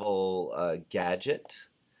travel gadget.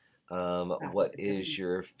 What is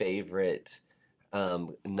your favorite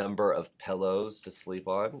number of pillows to sleep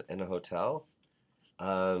on in a hotel?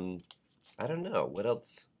 I don't know. What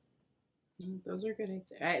else? Those are good.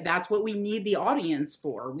 That's what we need the audience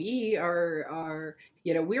for. We are,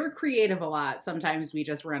 we're creative a lot. Sometimes we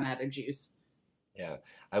just run out of juice. Yeah,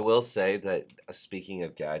 I will say that speaking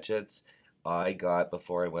of gadgets,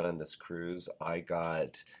 before I went on this cruise, I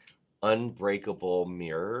got unbreakable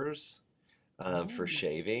mirrors for Oh,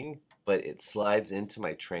 shaving, but it slides into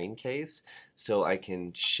my train case so I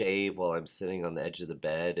can shave while I'm sitting on the edge of the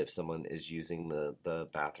bed if someone is using the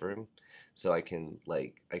bathroom. So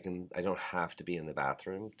I don't have to be in the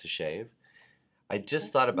bathroom to shave. I just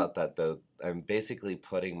that's thought neat. about that though. I'm basically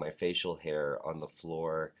putting my facial hair on the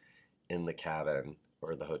floor in the cabin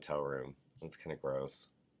or the hotel room. That's kind of gross.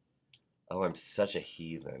 Oh, I'm such a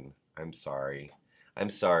heathen. I'm sorry. I'm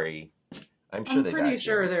sorry. I'm sure I'm they pretty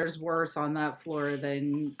sure vacuum. there's worse on that floor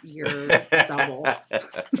than your stubble.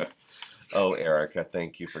 Oh, Erica,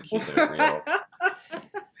 thank you for keeping it real.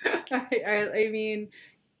 I mean,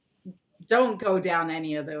 don't go down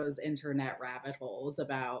any of those internet rabbit holes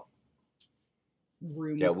about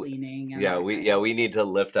room Yeah, cleaning and that kind of. we need to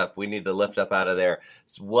lift up. We need to lift up out of there.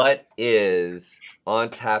 So what is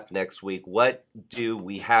on tap next week? What do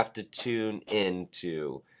we have to tune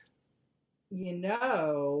into?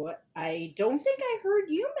 I don't think I heard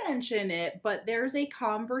you mention it, but there's a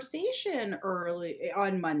conversation early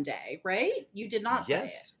on Monday, right? You did not say it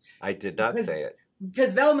Yes, I did not because say it.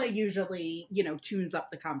 Velma usually, tunes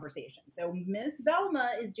up the conversation. So Miss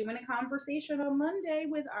Velma is doing a conversation on Monday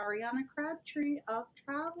with Ariana Crabtree of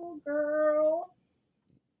Travel Girl.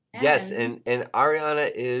 Yes, And and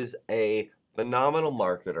Ariana is a phenomenal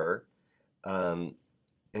marketer. Um,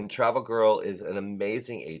 and Travel Girl is an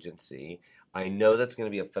amazing agency. I know that's going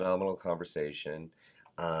to be a phenomenal conversation.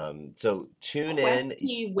 So tune in.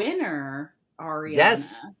 Questy winner,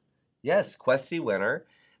 Yes, Ariana. yes, Questy winner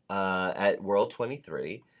at World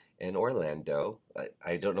 23 in Orlando.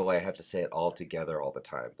 I don't know why I have to say it all together all the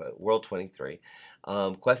time, but World 23,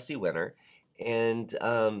 Questy winner. And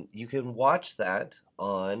you can watch that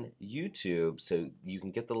on YouTube. So you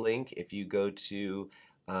can get the link if you go to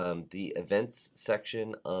the events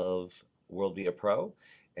section of World Via Pro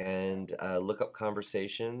and look up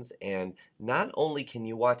conversations. And not only can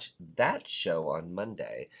you watch that show on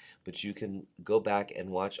Monday, but you can go back and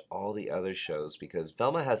watch all the other shows because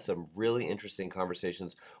Velma has some really interesting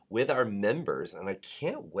conversations with our members, and I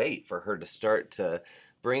can't wait for her to start to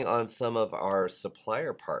bring on some of our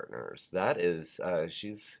supplier partners. That is,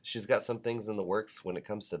 she's got some things in the works when it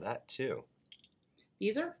comes to that too.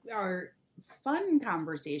 These are fun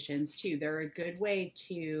conversations too. They're a good way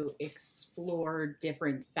to explore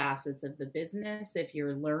different facets of the business. If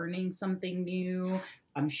you're learning something new,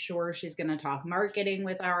 I'm sure she's going to talk marketing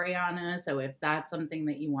with Ariana. So if that's something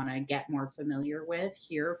that you want to get more familiar with,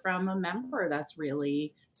 hear from a member that's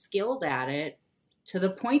really skilled at it to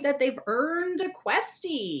the point that they've earned a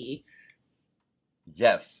Questy.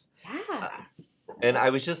 Yes. Uh, Yeah. And I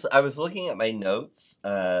was looking at my notes,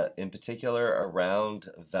 in particular around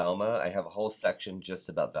Velma. I have a whole section just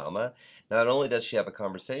about Velma. Not only does she have a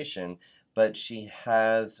conversation, but she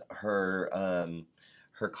has her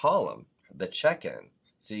column, the check-in,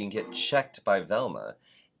 so you can get checked by Velma.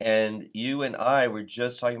 And you and I were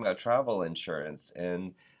just talking about travel insurance,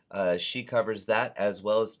 and she covers that as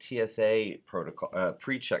well as TSA protocol,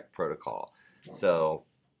 pre-check protocol. So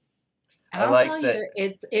And I I'll tell like that. you,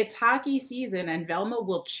 it's hockey season, and Velma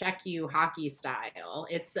will check you hockey style.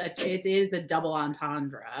 It is a double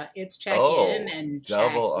entendre. It's check in Oh, and check.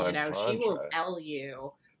 double She will entendre. tell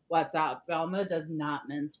you what's up. Velma does not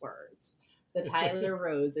mince words. The Tyler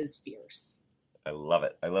Rose is fierce. I love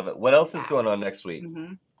it. I love it. What else is Yeah. going on next week?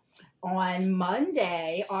 hmm On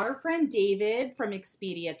Monday, our friend David from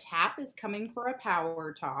Expedia Tap is coming for a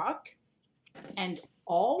power talk. And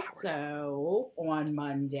also on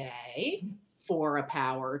Monday, for a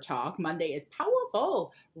power talk, Monday is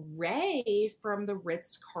powerful. Ray from the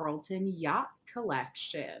Ritz Carlton Yacht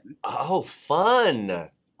Collection. Oh, fun.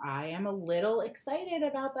 I am a little excited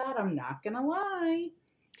about that. I'm not going to lie.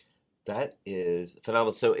 That is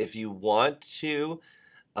phenomenal. So if you want to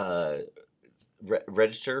uh,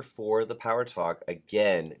 register for the Power Talk,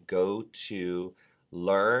 again, go to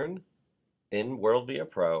Learn in World Via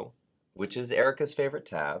Pro, which is Erica's favorite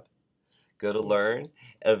tab. Go to Yes. Learn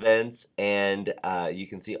events, and you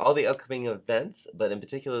can see all the upcoming events, but in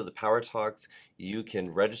particular the Power Talks. You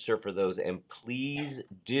can register for those, and please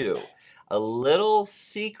do. A little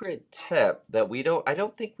secret tip that I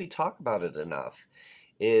don't think we talk about it enough,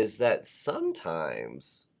 is that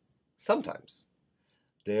sometimes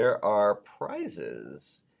there are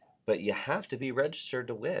prizes, but you have to be registered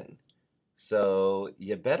to win. So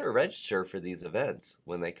you better register for these events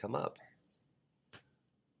when they come up,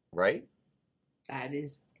 right? That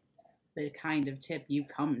is the kind of tip you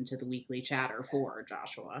come to the weekly chatter for,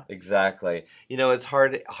 Joshua. Exactly. You know, it's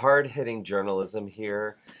hard hitting journalism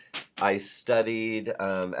here. I studied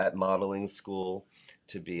at modeling school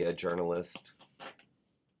to be a journalist.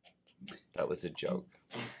 That was a joke.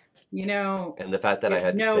 You know, And the fact that I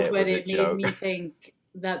had to no, say it but was a it made joke. me think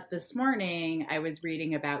that this morning I was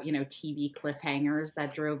reading about, TV cliffhangers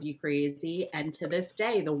that drove you crazy. And to this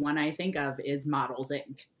day, the one I think of is Models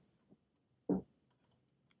Inc.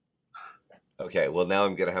 Okay, well now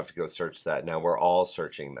I'm gonna have to go search that. Now we're all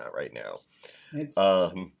searching that right now. It's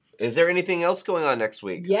Is there anything else going on next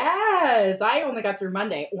week? Yes, I only got through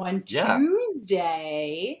Monday. On Yeah.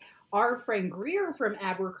 Tuesday, our friend Greer from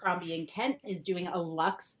Abercrombie and Kent is doing a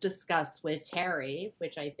Lux Discuss with Terry,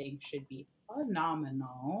 which I think should be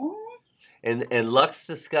phenomenal. And Lux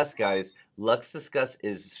Discuss, guys, Lux Discuss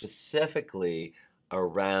is specifically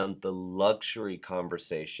around the luxury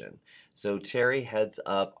conversation. So Terry heads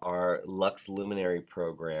up our Lux Luminary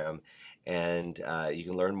program, and you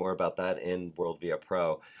can learn more about that in World Via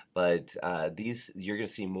Pro. But you're going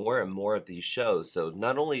to see more and more of these shows. So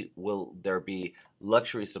not only will there be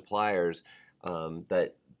luxury suppliers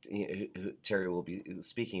that who Terry will be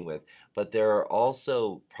speaking with, but there are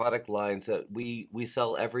also product lines that we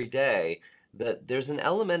sell every day that there's an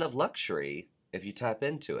element of luxury if you tap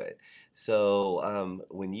into it. So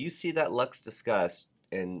when you see that Lux Discuss,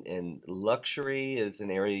 and luxury is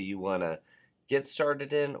an area you want to get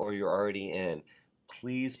started in or you're already in,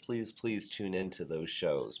 please, please, please tune into those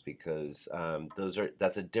shows because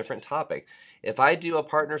that's a different topic. If I do a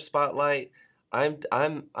partner spotlight, I'm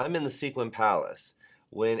in the Sequin Palace.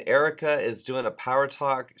 When Erica is doing a power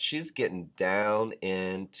talk, she's getting down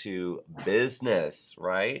into business,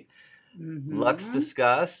 right? Lux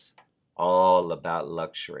Discuss, all about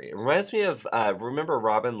luxury. It reminds me of, remember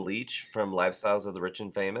Robin Leach from Lifestyles of the Rich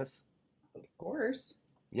and Famous? Of course.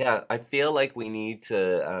 Yeah, I feel like we need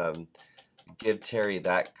to give Terry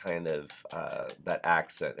that kind of, that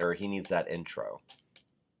accent, or he needs that intro.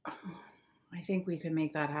 I think we could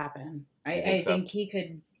make that happen. You I think so? think he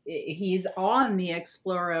could. He's on the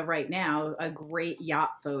Explorer right now. A great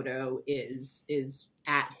yacht photo is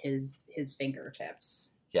at his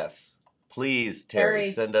fingertips. Yes. Please, Terry,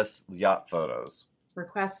 Terry. send us yacht photos.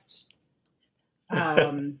 Request.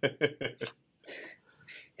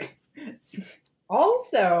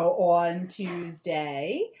 Also on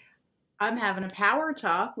Tuesday, I'm having a power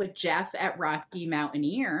talk with Jeff at Rocky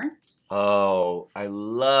Mountaineer. Oh, I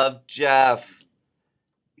love Jeff.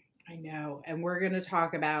 I know. And we're going to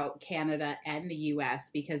talk about Canada and the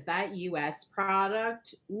US because that US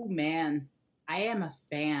product, ooh, man, I am a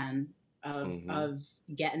fan of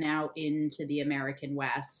getting out into the American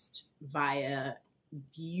West via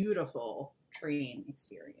beautiful train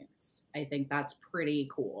experience. I think that's pretty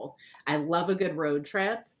cool. I love a good road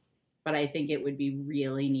trip, but I think it would be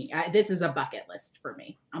really neat. This is a bucket list for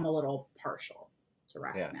me. I'm a little partial to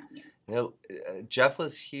Rocky Mountaineer. You know, Jeff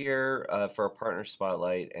was here for a partner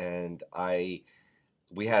spotlight, and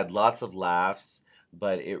we had lots of laughs,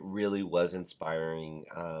 but it really was inspiring.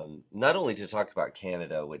 Not only to talk about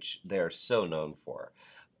Canada, which they're so known for,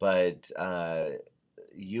 but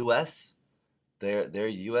U.S. Their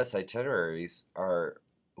U.S. itineraries are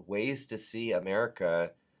ways to see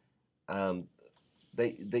America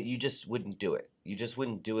that you just wouldn't do it. You just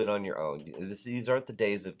wouldn't do it on your own. These aren't the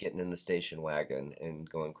days of getting in the station wagon and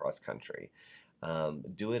going cross country.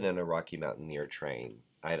 Do it in a Rocky Mountaineer train.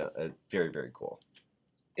 Very, very cool.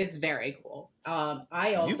 It's very cool.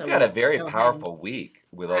 I also You've got a very powerful week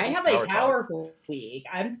with all these power talks. I have a powerful week.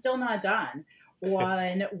 I'm still not done.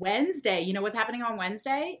 On Wednesday, you know what's happening on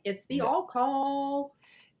Wednesday? It's the All Call.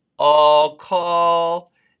 All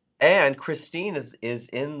Call. And Christine is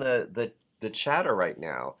in the chatter right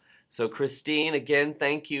now. So Christine, again,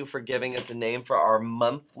 thank you for giving us a name for our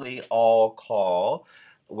monthly All Call,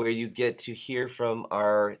 where you get to hear from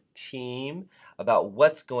our team about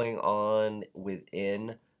what's going on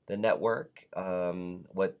within the network,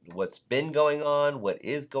 what's been going on, what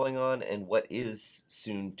is going on, and what is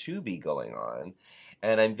soon to be going on.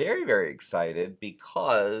 And I'm very, very excited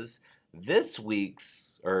because this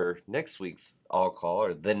week's or next week's All Call,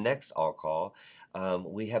 or the next All Call,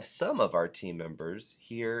 we have some of our team members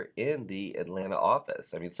here in the Atlanta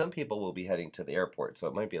office. I mean, some people will be heading to the airport, so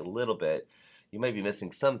it might be a little bit, you might be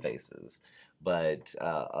missing some faces, but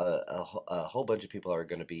a whole bunch of people are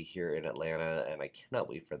going to be here in Atlanta, and I cannot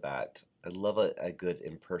wait for that. I love a good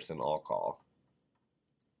in-person All Call.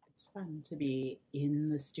 It's fun to be in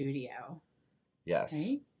the studio. Yes.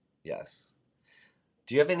 Right? Yes.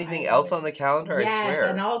 Do you have anything else on the calendar? Yes, I swear.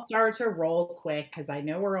 and I'll start to roll quick because I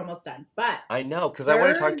know we're almost done. But I know, because I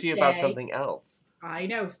want to talk to you about something else. I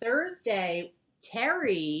know. Thursday,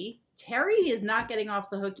 Terry is not getting off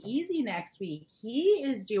the hook easy next week. He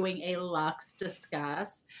is doing a Lux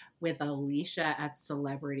Discuss with Alicia at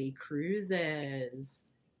Celebrity Cruises.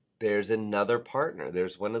 There's another partner.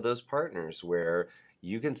 There's one of those partners where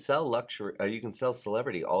you can sell luxury, you can sell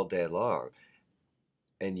celebrity all day long,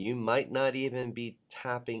 and you might not even be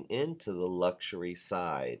tapping into the luxury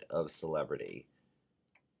side of celebrity.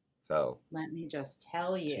 So let me just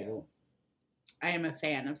tell you, I am a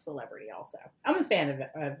fan of Celebrity also. I'm a fan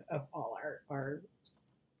of all our partners.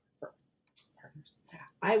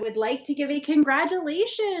 I would like to give a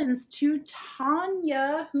congratulations to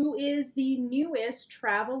Tanya, who is the newest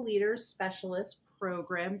Travel Leaders Specialist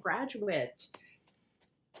Program graduate.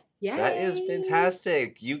 Yay! That is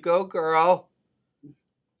fantastic. You go, girl.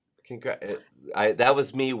 That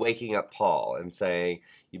was me waking up Paul and saying,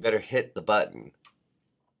 you better hit the button.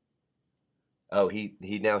 Oh, he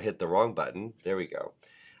now hit the wrong button. There we go.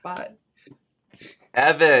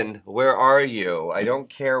 Evan, where are you? I don't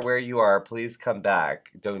care where you are. Please come back.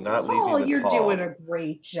 Do not leave me with you're Paul. doing a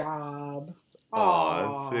great job.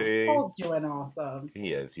 Aw, see? Paul's doing awesome.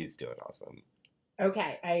 He is. He's doing awesome.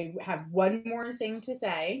 Okay, I have one more thing to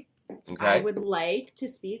say. Okay. I would like to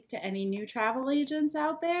speak to any new travel agents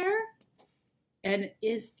out there. And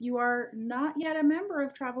if you are not yet a member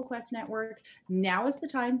of Travel Quest Network, now is the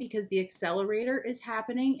time, because the accelerator is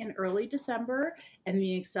happening in early December, and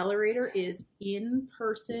the accelerator is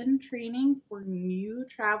in-person training for new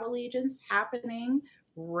travel agents happening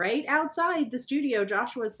right outside the studio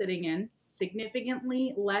Joshua's sitting in,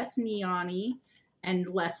 significantly less neon-y and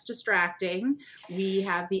less distracting. We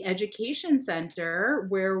have the Education Center,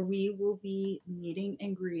 where we will be meeting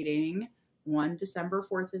and greeting on December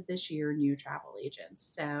 4th of this year new travel agents.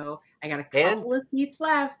 So I got a couple of seats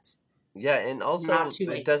left. Yeah, and also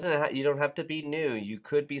it doesn't you don't have to be new. You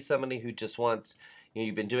could be somebody who just wants,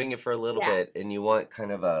 you've been doing it for a little bit and you want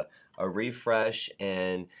kind of a refresh,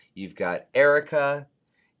 and you've got Erica,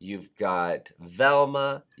 you've got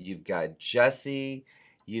Velma, you've got Jesse,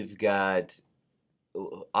 you've got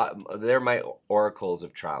they're my oracles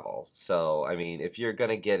of travel. So, I mean, if you're going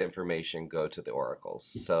to get information, go to the oracles.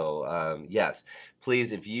 So, yes,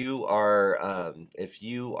 please, if you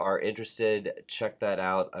are interested, check that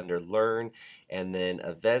out under Learn, and then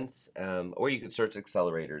Events, or you can search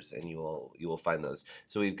accelerators and you will find those.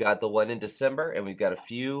 So we've got the one in December, and we've got a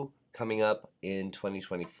few coming up in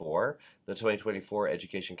 2024. The 2024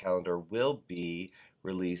 education calendar will be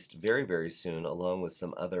released very, very soon, along with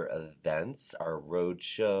some other events, our road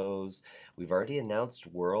shows. We've already announced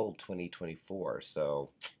World 2024, so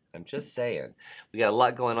I'm just saying. We got a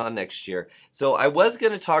lot going on next year. So I was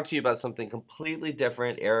going to talk to you about something completely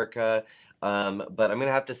different, Erica, but I'm going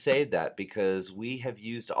to have to save that because we have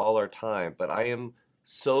used all our time. But I am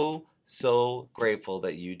so grateful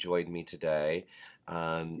that you joined me today.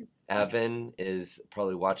 Evan is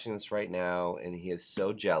probably watching this right now, and he is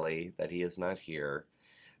so jelly that he is not here.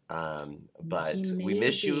 But we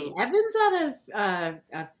miss you. Evan's out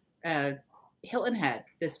of Hilton Head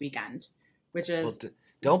this weekend, which is... Well,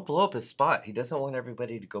 don't blow up his spot. He doesn't want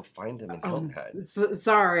everybody to go find him in Hilton Head.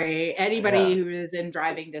 Sorry. Anybody who is in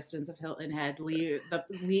driving distance of Hilton Head,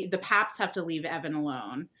 the Paps have to leave Evan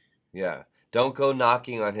alone. Yeah. Don't go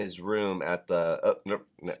knocking on his room at the... no,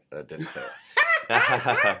 I didn't say it.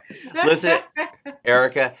 Listen,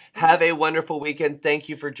 Erica, have a wonderful weekend. Thank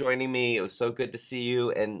you for joining me. It was so good to see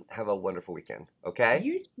you, and have a wonderful weekend. Okay?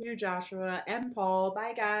 You too, Joshua and Paul.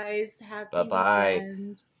 Bye, guys. Happy Bye-bye.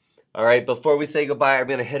 weekend. All right, before we say goodbye, I'm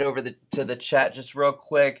going to head over to the chat just real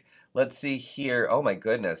quick. Let's see here. Oh, my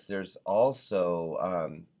goodness. There's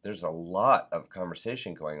also, there's a lot of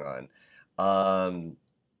conversation going on.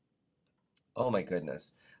 Oh, my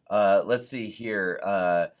goodness. Let's see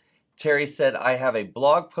here. Terry said, I have a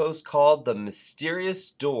blog post called The Mysterious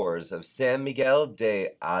Doors of San Miguel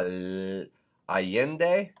de Allende.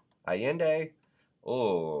 Allende?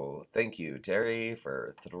 Oh, thank you, Terry,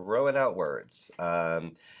 for throwing out words.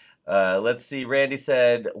 Let's see. Randy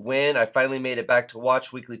said, when I finally made it back to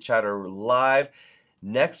watch Weekly Chatter live.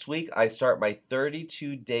 Next week, I start my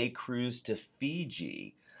 32-day cruise to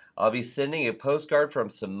Fiji. I'll be sending a postcard from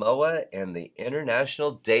Samoa and the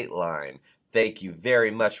International Dateline. Thank you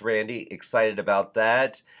very much, Randy. Excited about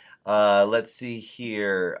that. Let's see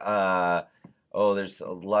here. There's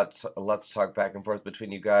a lot to talk back and forth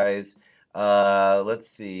between you guys. Let's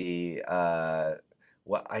see. I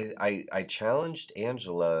challenged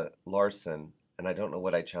Angela Larson, and I don't know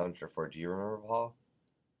what I challenged her for. Do you remember, Paul?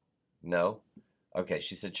 No? Okay,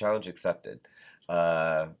 she said challenge accepted.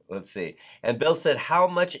 Let's see. And Bill said, how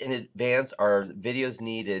much in advance are videos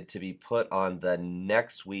needed to be put on the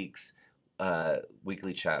next week's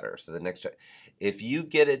weekly chatter. So the next, if you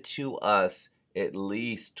get it to us at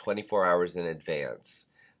least 24 hours in advance,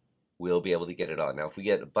 we'll be able to get it on. Now, if we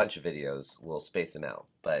get a bunch of videos, we'll space them out.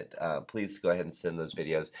 But please go ahead and send those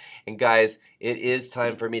videos. And guys, it is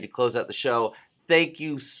time for me to close out the show. Thank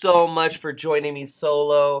you so much for joining me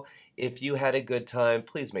solo. If you had a good time,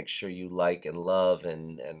 please make sure you like and love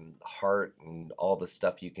and heart and all the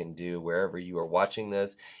stuff you can do wherever you are watching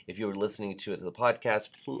this. If you are listening to it to the podcast,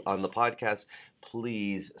 on the podcast,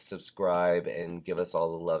 please subscribe and give us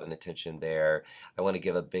all the love and attention there. I want to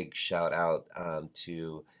give a big shout out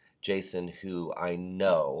to Jason, who I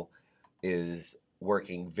know is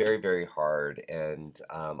working very, very hard, and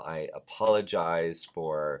I apologize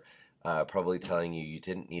for probably telling you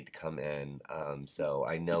didn't need to come in. So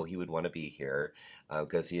I know he would want to be here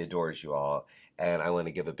because he adores you all. And I want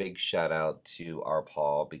to give a big shout out to our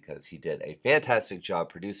Paul because he did a fantastic job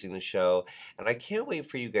producing the show. And I can't wait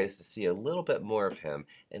for you guys to see a little bit more of him.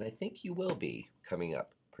 And I think you will be coming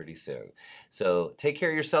up pretty soon. So take care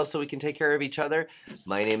of yourself so we can take care of each other.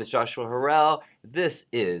 My name is Joshua Harrell. This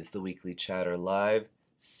is the Weekly Chatter Live.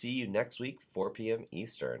 See you next week, 4 p.m.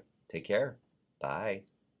 Eastern. Take care. Bye.